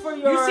pay for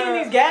your. You seen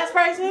these gas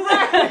prices?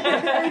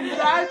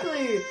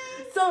 Exactly.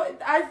 So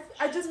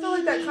I just feel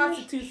like that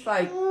constitutes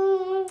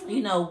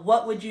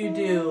what would you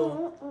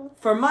do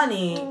for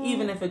money,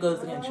 even if it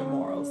goes against your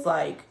morals?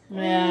 And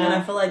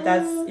I feel like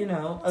that's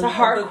it's a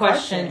hard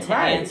question to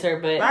answer,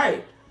 but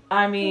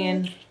I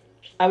mean,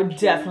 I would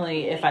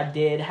definitely, if I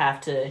did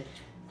have to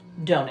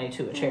donate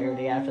to a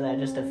charity after that,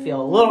 just to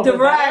feel a little bit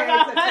better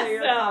about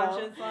myself.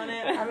 On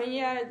it. I mean,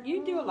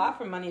 you do a lot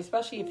for money,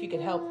 especially if you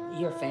could help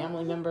your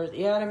family members.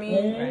 You know what I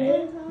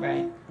mean?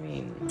 Right. I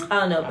mean,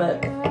 I don't know,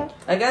 but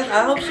I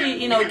hope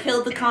she,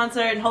 killed the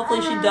concert, and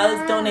hopefully she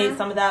does donate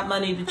some of that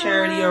money to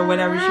charity or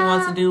whatever she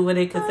wants to do with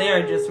it, because they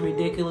are just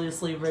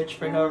ridiculously rich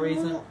for no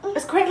reason.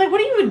 It's great. What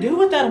do you even do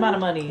with that amount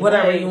of money?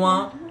 Whatever you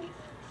want.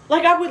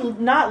 I would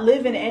not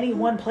live in any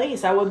one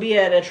place. I would be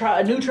at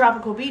a new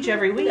tropical beach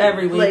every week.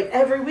 Every week.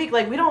 Every week.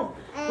 We don't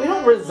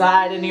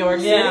reside in New York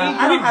City. Yeah,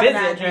 I don't have an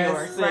address. New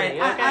York City, right.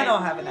 Okay? I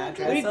don't have an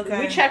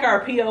address. We check our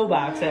P.O.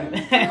 box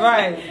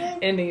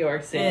in New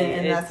York City.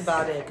 And that's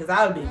about it, because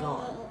I would be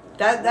gone.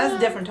 That's a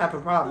different type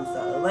of problems,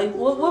 though.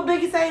 What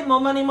Biggie say?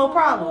 More money, more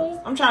problems.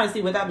 I'm trying to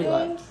see what that be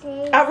like.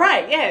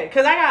 Right, yeah,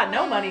 because I got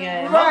no money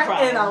and no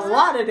problems. And a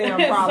lot of damn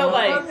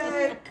problems.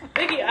 So,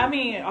 Biggie, I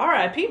mean,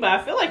 R.I.P., but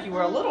I feel like you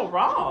were a little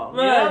wrong.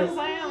 You know what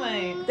I'm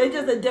saying? They're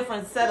just a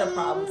different set of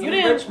problems.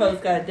 Rich folks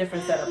got a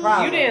different set of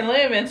problems. You didn't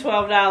live in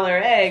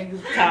 $12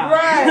 eggs time.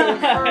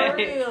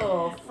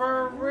 Right,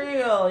 for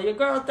real. Your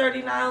girl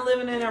 39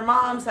 living in her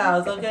mom's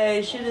house,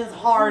 okay? Shit is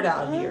hard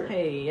out here.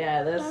 Hey,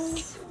 yeah,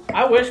 that's...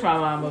 I wish my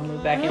mom would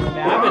move back in with me.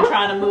 I've been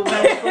trying to move in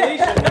with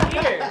Felicia for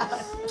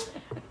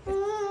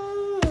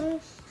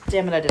years.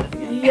 Damn it, I did it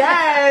again.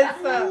 Yes!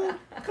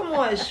 Come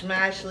on,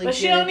 Smashley. But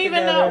she don't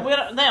even know. They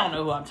don't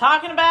know who I'm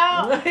talking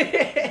about.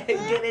 Get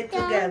it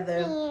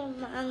together.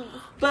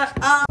 But,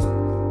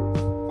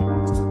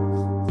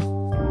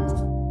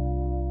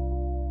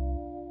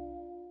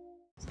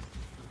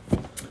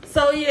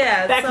 So,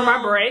 yeah. Back from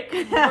our break.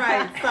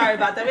 Right. Sorry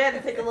about that. We had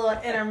to take a little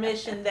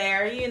intermission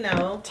there,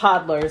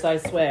 Toddlers, I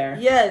swear.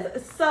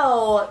 Yes.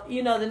 So,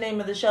 the name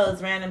of the show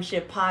is Random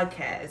Shit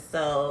Podcast.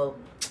 So,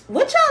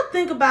 what y'all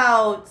think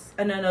about,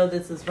 and I know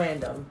this is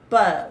random,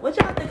 but what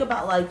y'all think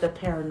about, the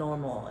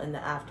paranormal and the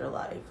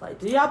afterlife?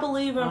 Do y'all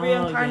believe in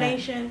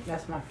reincarnation? Yeah.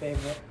 That's my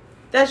favorite.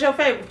 That's your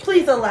favorite?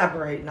 Please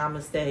elaborate,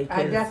 Namaste.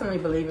 I definitely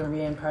believe in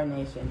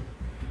reincarnation.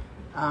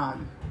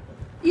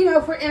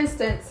 For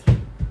instance,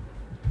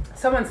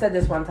 someone said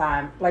this one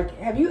time. Like,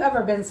 have you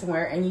ever been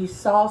somewhere and you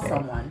saw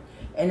someone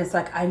and it's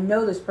like, I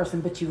know this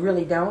person, but you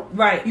really don't?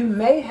 Right. You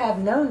may have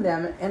known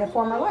them in a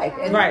former life.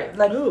 And right.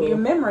 Like, your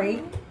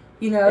memory,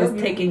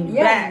 is taking you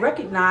back. You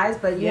recognize,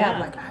 but you have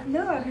like, I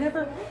know, I've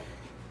never...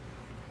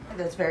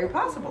 That's very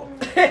possible.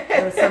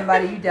 It was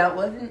somebody you dealt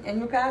with in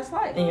your past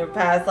life. In your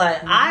past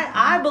life.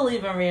 I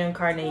believe in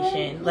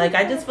reincarnation. Like,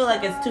 I just feel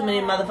like it's too many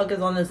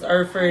motherfuckers on this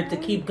earth for it to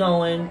keep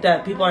going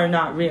that people are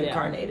not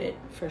reincarnated.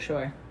 Yeah, for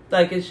sure.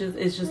 Like, it's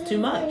just too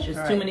much.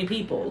 It's too many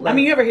people. Like, I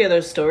mean, you ever hear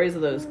those stories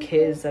of those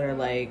kids that are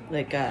like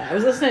I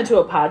was listening to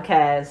a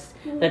podcast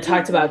that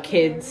talked about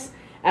kids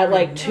at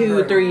like 2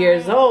 or 3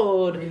 years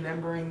old,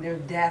 remembering their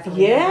death.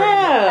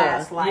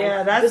 That's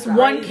this crazy.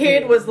 One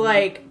kid was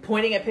like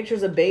pointing at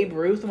pictures of Babe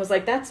Ruth and was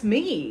like, "That's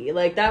me,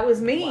 like that was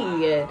me."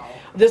 Wow. And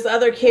this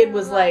other kid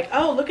was like,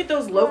 "Oh, look at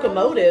those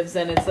locomotives,"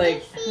 and it's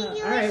like,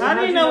 all right, how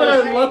do you know what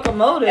a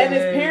locomotive is? And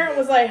his is? parent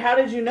was like, "How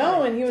did you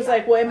know?" And he was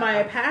like, "Well, in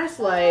my past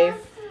life,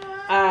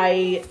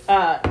 I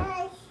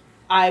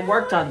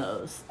worked on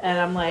those," and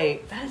I'm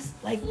like,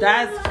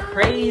 "That's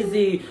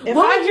crazy." If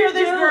I hear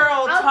this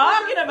girl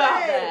talking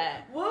about that,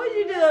 what would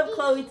you do if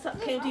Chloe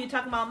came to you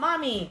talking about,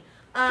 "Mommy,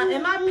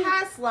 in my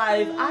past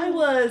life, I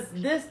was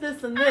this,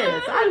 and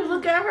this"? I'd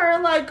look at her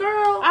like,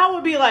 "Girl," I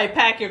would be like,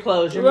 "Pack your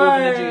clothes, you're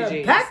moving to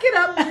Gigi's." Pack it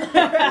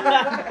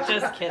up.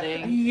 Just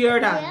kidding. You're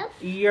done.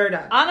 You're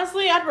done.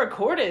 Honestly, I'd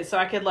record it so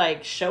I could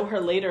like show her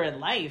later in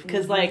life,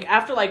 because like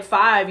after like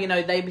 5,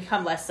 they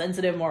become less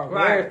sensitive, more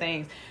aware of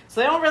things,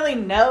 so they don't really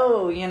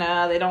know.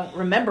 They don't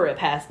remember it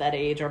past that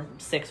age, or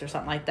 6 or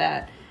something like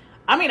that.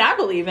 I mean, I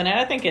believe in it.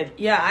 I think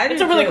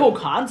it's a really cool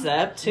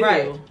concept too.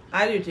 Right,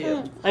 I do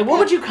too. Like, what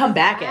would you come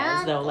back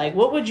as though? Like,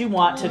 what would you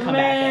want to come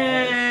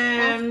back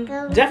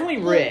as? Definitely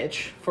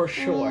rich, for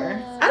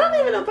sure. I don't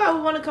even know if I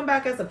would want to come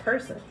back as a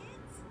person.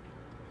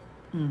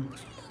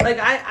 Like,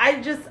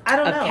 I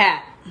don't know. A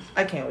cat.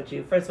 I can't with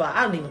you. First of all,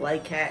 I don't even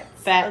like cats.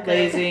 Fat,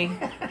 lazy.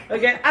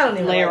 Okay, I don't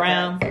even lay like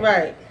around. Cats.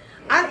 Right.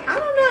 I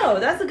don't know.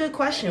 That's a good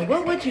question.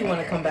 What would you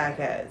want to come back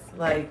as?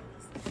 Like,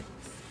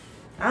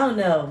 I don't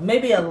know.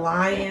 Maybe a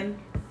lion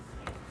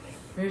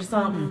or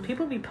something.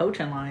 People be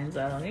poaching lions,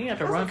 though. You have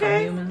to run from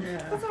humans.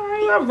 Yeah. That's all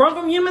right. I run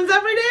from humans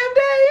every damn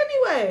day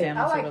anyway. Damn,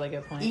 that's a really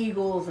good point.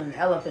 Eagles and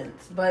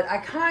elephants, but I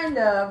kind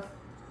of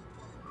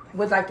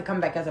would like to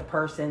come back as a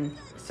person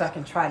so I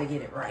can try to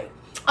get it right.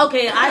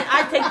 Okay,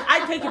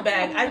 I take it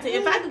back.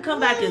 If I could come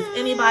back as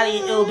anybody,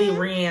 it'll be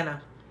Rihanna.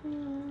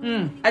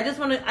 I just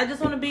want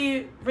to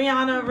be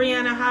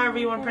Rihanna, however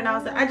you want to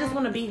pronounce it. I just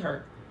want to be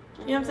her.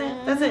 You know what I'm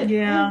saying? That's it.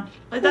 Yeah.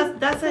 Like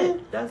that's it.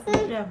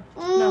 Yeah.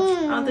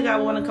 No, I don't think I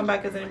want to come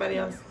back as anybody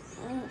else.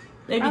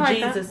 Maybe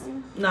Jesus.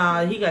 That.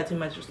 Nah, he got too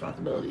much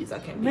responsibilities. I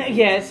can't.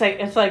 Yeah,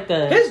 it's like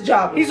the his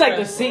job. He's like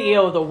the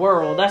CEO of the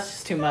world. That's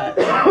just too much.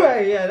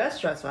 Right? Yeah, that's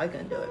stressful. I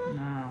couldn't do it.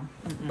 No.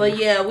 But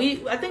yeah,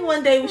 I think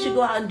one day we should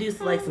go out and do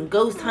some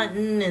ghost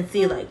hunting and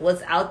see like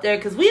what's out there,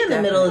 because we in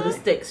the middle of the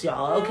sticks,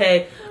 y'all.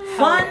 Okay.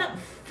 Fun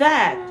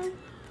fact.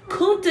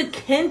 Kunta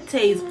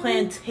Kinte's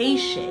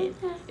plantation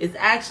is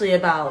actually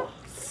about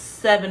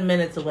 7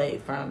 minutes away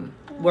from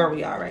where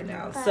we are right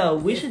now. So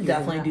we should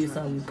definitely do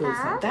some ghost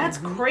hunting. That's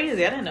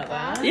crazy. I didn't know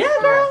that. Yeah,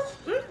 girl.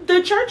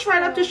 The church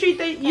right up the street,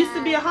 they used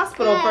to be a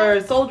hospital for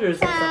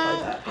soldiers and stuff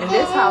like that. And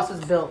this house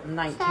was built in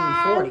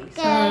 1940s.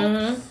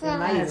 So it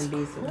might even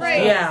be some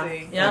crazy.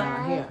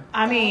 Yeah. Here.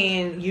 I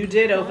mean, you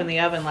did open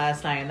the oven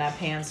last night, and that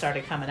pan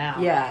started coming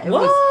out. Yeah, it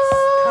What?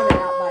 was coming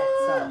out by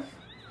itself.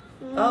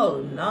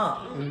 Oh no!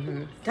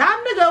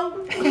 Time to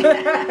go.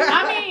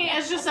 I mean,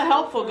 it's just a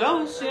helpful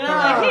ghost,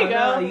 like, here you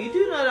go. No, you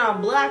do know that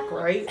I'm black,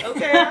 right?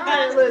 Okay, all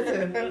right,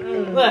 listen.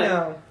 Look.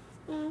 No.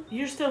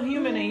 You're still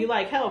human and you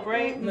like help,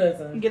 right?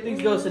 Listen. You get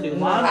these ghosts to do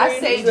laundry. I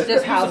sage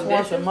this house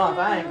once a month.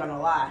 I ain't gonna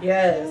lie.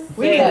 Yes.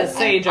 We need to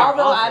sage our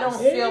Although I office.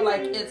 don't feel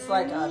like it's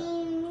like a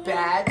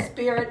bad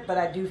spirit, but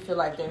I do feel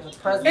like there's a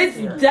presence It's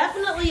here.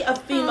 definitely a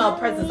female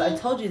presence. I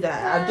told you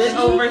that. I've been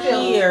over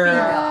Female. here.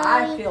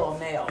 I feel a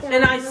male.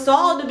 And I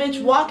saw the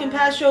bitch walking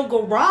past your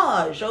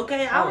garage,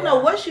 okay? I don't know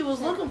what she was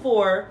looking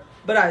for,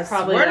 but I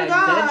Probably swear to like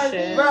God. good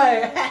shit.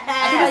 Right.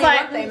 I was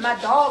like- like, my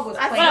dog was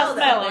I playing felt with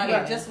that.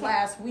 somebody just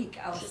last week.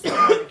 I was sitting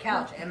on the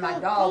couch and my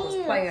dog was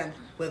playing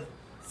with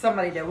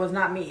somebody that was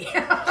not me.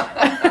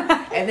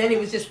 And then he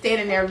was just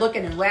standing there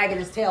looking and wagging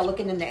his tail,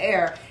 looking in the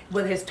air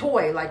with his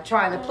toy, like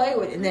trying to play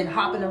with it, and then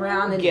hopping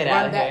around and Get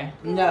run outta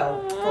back.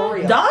 No, for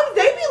real. Dogs,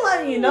 they be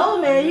letting you know,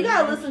 man. You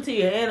gotta listen to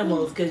your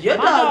animals, because your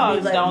My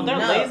dogs be dogs letting don't. you They're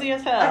know. lazy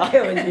as I hell.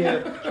 can't with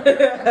you.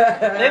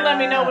 They let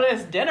me know when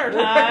it's dinner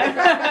time.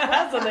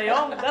 That's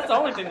the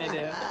only thing they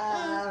do.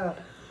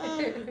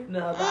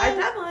 No, but I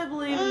definitely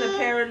believe in the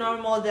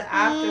paranormal, the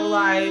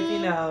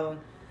afterlife,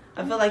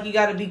 I feel like you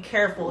gotta be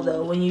careful,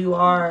 though, when you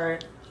are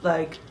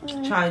like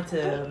trying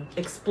to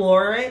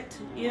explore it.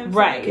 You know what I'm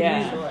Right,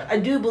 saying? yeah. I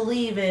do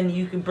believe in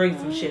you can bring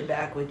some shit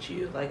back with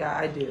you. Like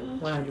I do,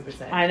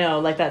 100%. I know,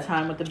 like that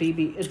time with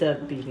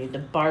the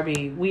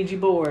Barbie Ouija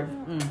board.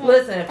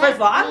 Listen, first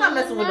of all, I'm not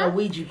messing with no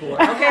Ouija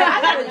board. Okay,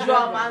 I gotta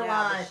draw my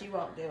line. She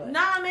won't do it.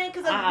 Nah, man,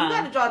 because you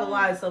gotta draw the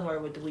line somewhere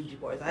with the Ouija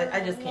boards. I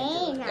just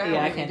can't do it.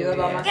 Yeah, I can't do it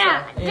by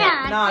myself.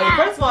 Yeah.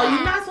 No, first of all,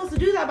 you're not supposed to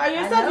do that by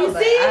yourself. You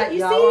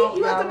see?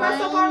 You have to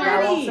mess up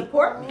already.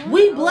 Support me.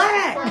 We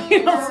black.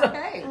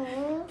 Okay.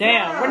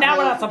 Damn, we're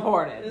not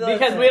supported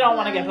because we don't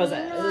want to get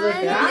possessed.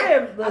 Listen,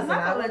 I'm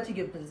not gonna let you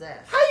get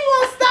possessed. How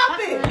you gonna stop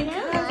it?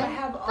 Because I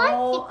have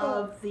all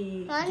of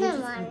the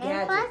gadgets and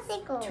gadgets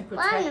to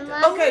protect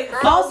us. Okay,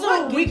 so Also,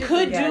 what we gadgets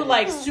could and do gadgets?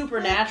 like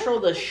Supernatural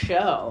the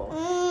show,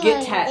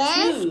 get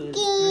tattoos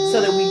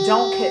so that we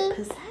don't get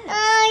possessed.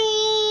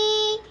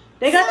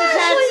 They got the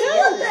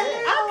tattoos.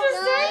 I'm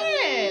just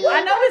saying.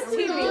 I know it's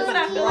TV, but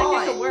I feel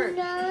like it could work.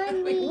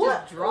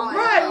 What? Draw it.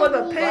 Right, with a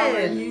While we're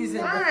pen.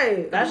 using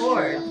Right. That's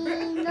board.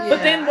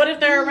 But then, what if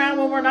they're around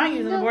when we're not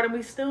using the board and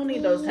we still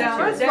need those No,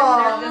 tattoos? First of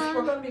all,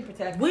 we're gonna be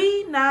protected.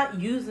 We not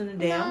using the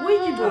damn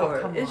Ouija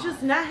board. come It's on.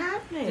 just not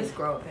happening. Just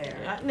grow up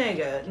hair.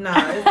 Nigga,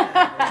 nah, it's not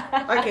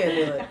happening. I can't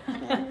do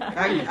it.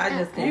 I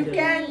just can't You do it.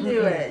 can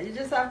do it. You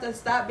just have to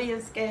stop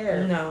being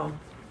scared. No.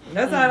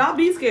 That's not, I'll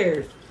be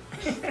scared.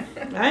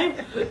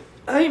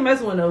 I ain't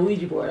messing with no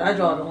Ouija board. I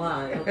draw the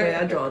line, okay?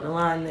 I draw the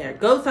line there.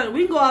 Ghost hunting.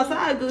 We can go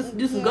outside, go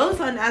do some ghost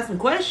hunting, ask some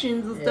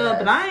questions and stuff,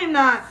 but I am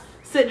not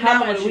sitting How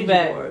down with much a you Ouija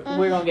bet board.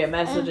 we're gonna get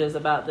messages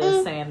about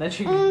this saying that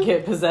you can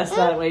get possessed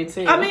that way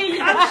too? I mean,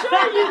 I'm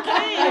sure you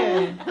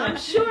can. I'm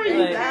sure you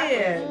Like-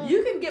 can.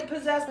 You can get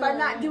possessed by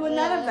not doing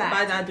none of that.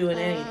 By not doing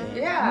anything.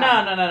 Yeah.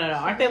 no.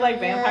 Aren't they like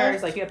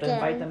vampires? Like you have to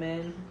invite them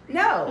in.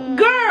 No.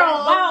 Girl!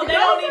 Oh, they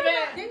don't even.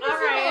 Didn't All you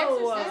see right. The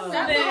Exorcist?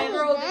 That then- little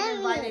girl didn't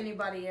invite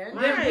anybody in. Then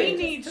we Right.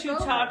 need Just to took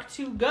talk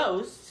to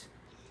ghosts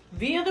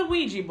via the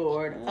Ouija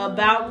board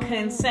about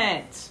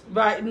consent.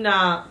 Right,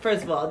 nah,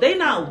 first of all, they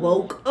not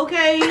woke,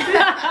 okay?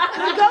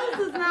 The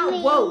ghost is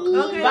not woke,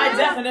 okay? By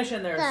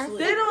definition, they're asleep.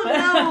 They don't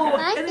know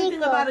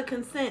anything about a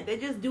consent. They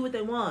just do what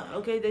they want,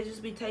 okay? They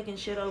just be taking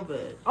shit over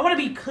it. I want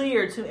to be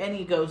clear to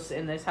any ghosts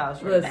in this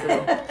house right Listen.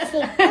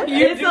 now.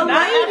 You It's do a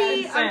not have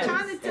lady. I'm consent.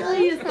 trying to tell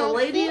you, it's the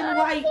lady in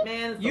white,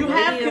 man. It's the You lady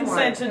have in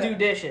consent white. to do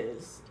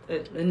dishes.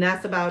 And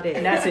that's about it.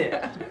 And that's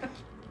it.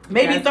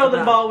 Maybe That's throw the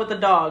about- ball with the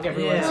dog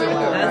every Yeah, once in a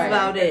while. that's Right.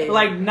 about it.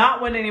 Like,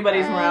 not when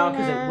anybody's around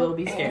because it will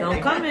be scary.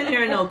 Don't come in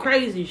here and no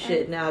crazy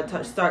shit now.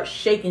 Start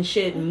shaking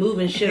shit and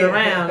moving shit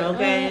around,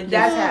 okay?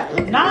 That's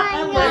happening. Not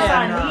unless Yeah,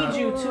 I no. need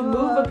you to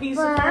move a piece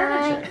of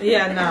furniture.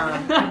 Yeah, nah.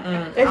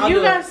 Mm-mm. If I'll you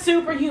do got it.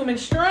 superhuman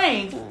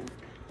strength,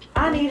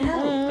 I need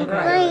help.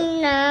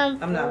 Okay.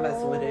 I'm not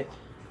messing with it.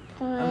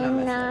 I'm not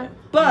messing with it.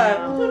 But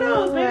who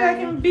knows? Maybe I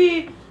can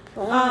be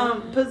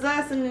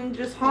possessing and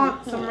just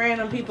haunt some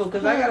random people,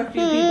 because I got a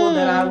few people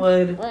that I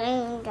would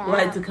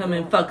like to come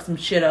and fuck some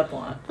shit up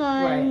on.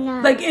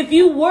 Right. Like, if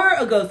you were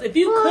a ghost, if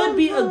you could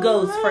be a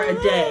ghost for a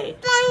day,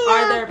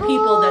 are there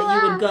people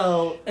that you would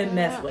go and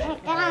mess with?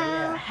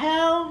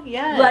 Hell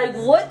yes. Like,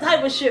 what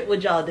type of shit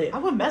would y'all do? I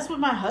would mess with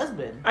my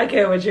husband. I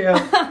can't with you.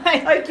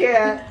 I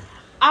can't.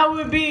 I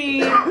would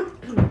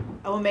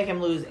make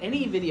him lose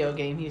any video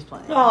game he's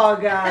playing. Oh,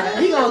 God.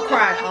 He gonna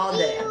cry all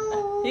day.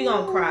 He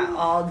gonna cry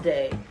all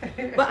day.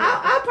 But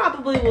I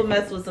probably will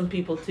mess with some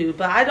people, too.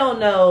 But I don't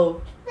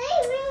know.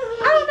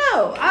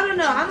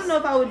 I don't know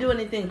if I would do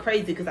anything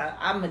crazy, because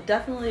I'm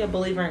definitely a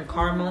believer in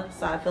karma.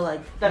 So I feel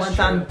like That's once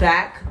true. I'm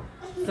back,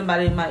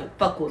 somebody might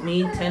fuck with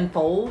me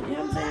tenfold. You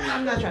know what I'm saying?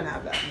 I'm not trying to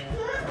have that.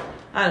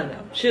 I don't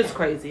know. Shit's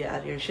crazy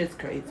out here. Shit's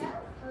crazy.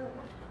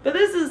 But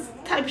this is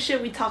type of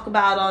shit we talk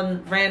about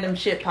on Random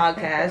Shit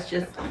Podcast.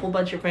 Just a whole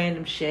bunch of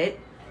random shit.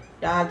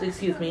 Y'all have to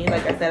excuse me.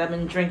 Like I said, I've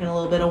been drinking a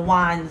little bit of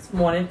wine this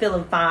morning,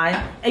 feeling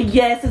fine. And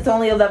yes, it's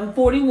only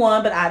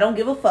 11:41, but I don't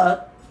give a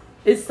fuck.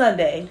 It's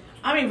Sunday.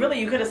 I mean, really,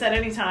 you could have said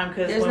any time,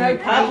 because There's when no we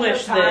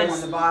published time this,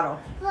 on the bottle.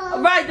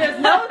 Right, there's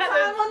no time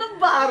on the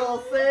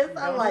bottle, sis.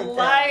 I like that.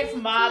 life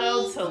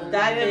motto to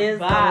That live is the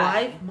by.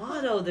 life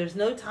motto. There's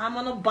no time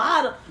on the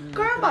bottle.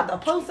 Girl, I'm about to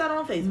post that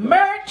on Facebook.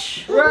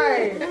 Merch.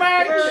 Right.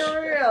 Merch.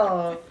 For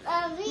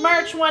real.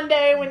 Merch one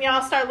day when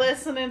y'all start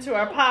listening to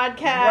our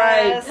podcast.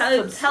 Right. Tell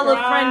a friend to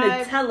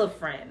Subscribe. tell a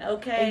friend,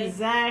 okay?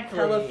 Exactly.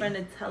 Tell a friend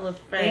to tell a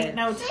friend. Ain't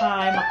no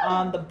time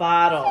on the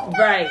bottle.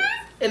 Right.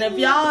 And if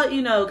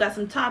y'all, got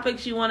some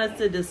topics you want us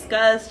to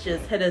discuss,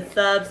 just hit us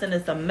up, send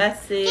us a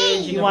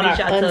message. You can want reach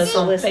our out to us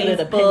on unsolicited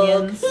Facebook.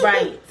 opinions.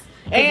 Right.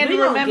 'Cause And we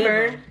don't give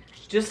remember, 'em.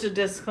 just a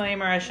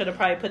disclaimer, I should have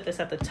probably put this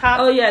at the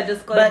top. Oh, yeah,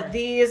 just go But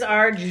these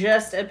are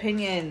just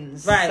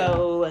opinions. Right.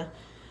 So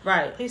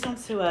right. please don't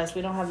sue us.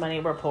 We don't have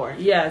money. We're poor.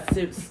 Yeah,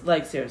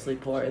 like seriously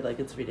poor. Like,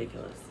 it's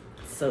ridiculous.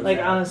 So Like,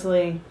 sad.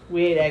 honestly,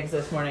 we ate eggs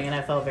this morning and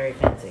I felt very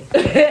fancy.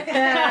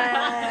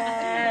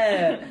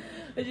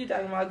 What you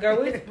talking about,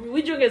 girl?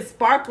 We drinking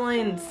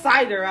sparkling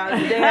cider out of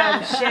the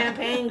damn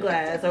champagne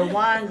glass or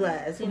wine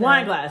glass. You know?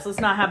 Wine glass. Let's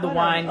not have the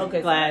wine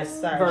glass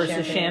sorry,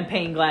 versus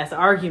champagne glass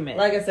argument.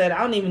 Like I said, I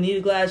don't even need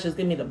a glass. Just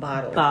give me the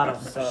bottle.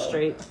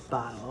 Straight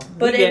bottle.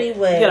 But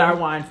anyway, we get our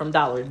wine from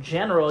Dollar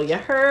General. You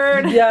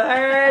heard? You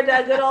heard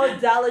that good old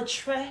Dollar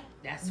Tree.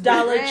 That's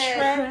Dollar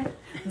Tree.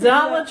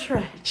 Dollar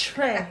Tree.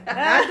 Tree.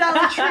 Not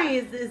Dollar Tree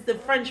is the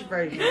French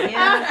version. You know what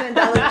I'm saying?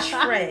 Dollar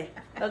Tree.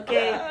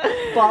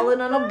 Okay, balling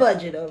on a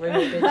budget over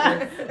here,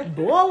 bitches.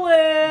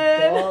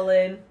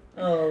 Balling.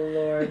 Oh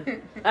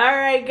Lord. All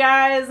right,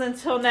 guys.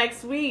 Until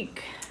next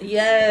week.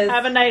 Yes.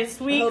 Have a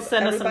nice week.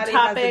 Send us some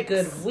topics.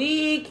 Has a good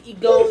week. You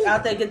go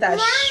out there, get that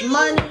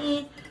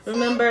money.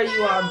 Remember,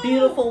 you are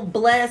beautiful,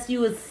 blessed.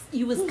 You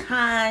was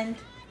kind.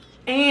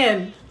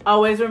 And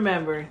always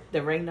remember,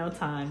 there ain't no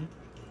time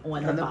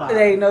on the bottom.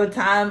 There ain't no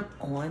time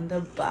on the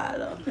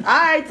bottom. All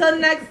right, till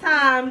next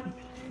time.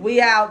 We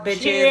out,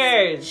 bitches.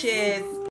 Cheers. Cheers.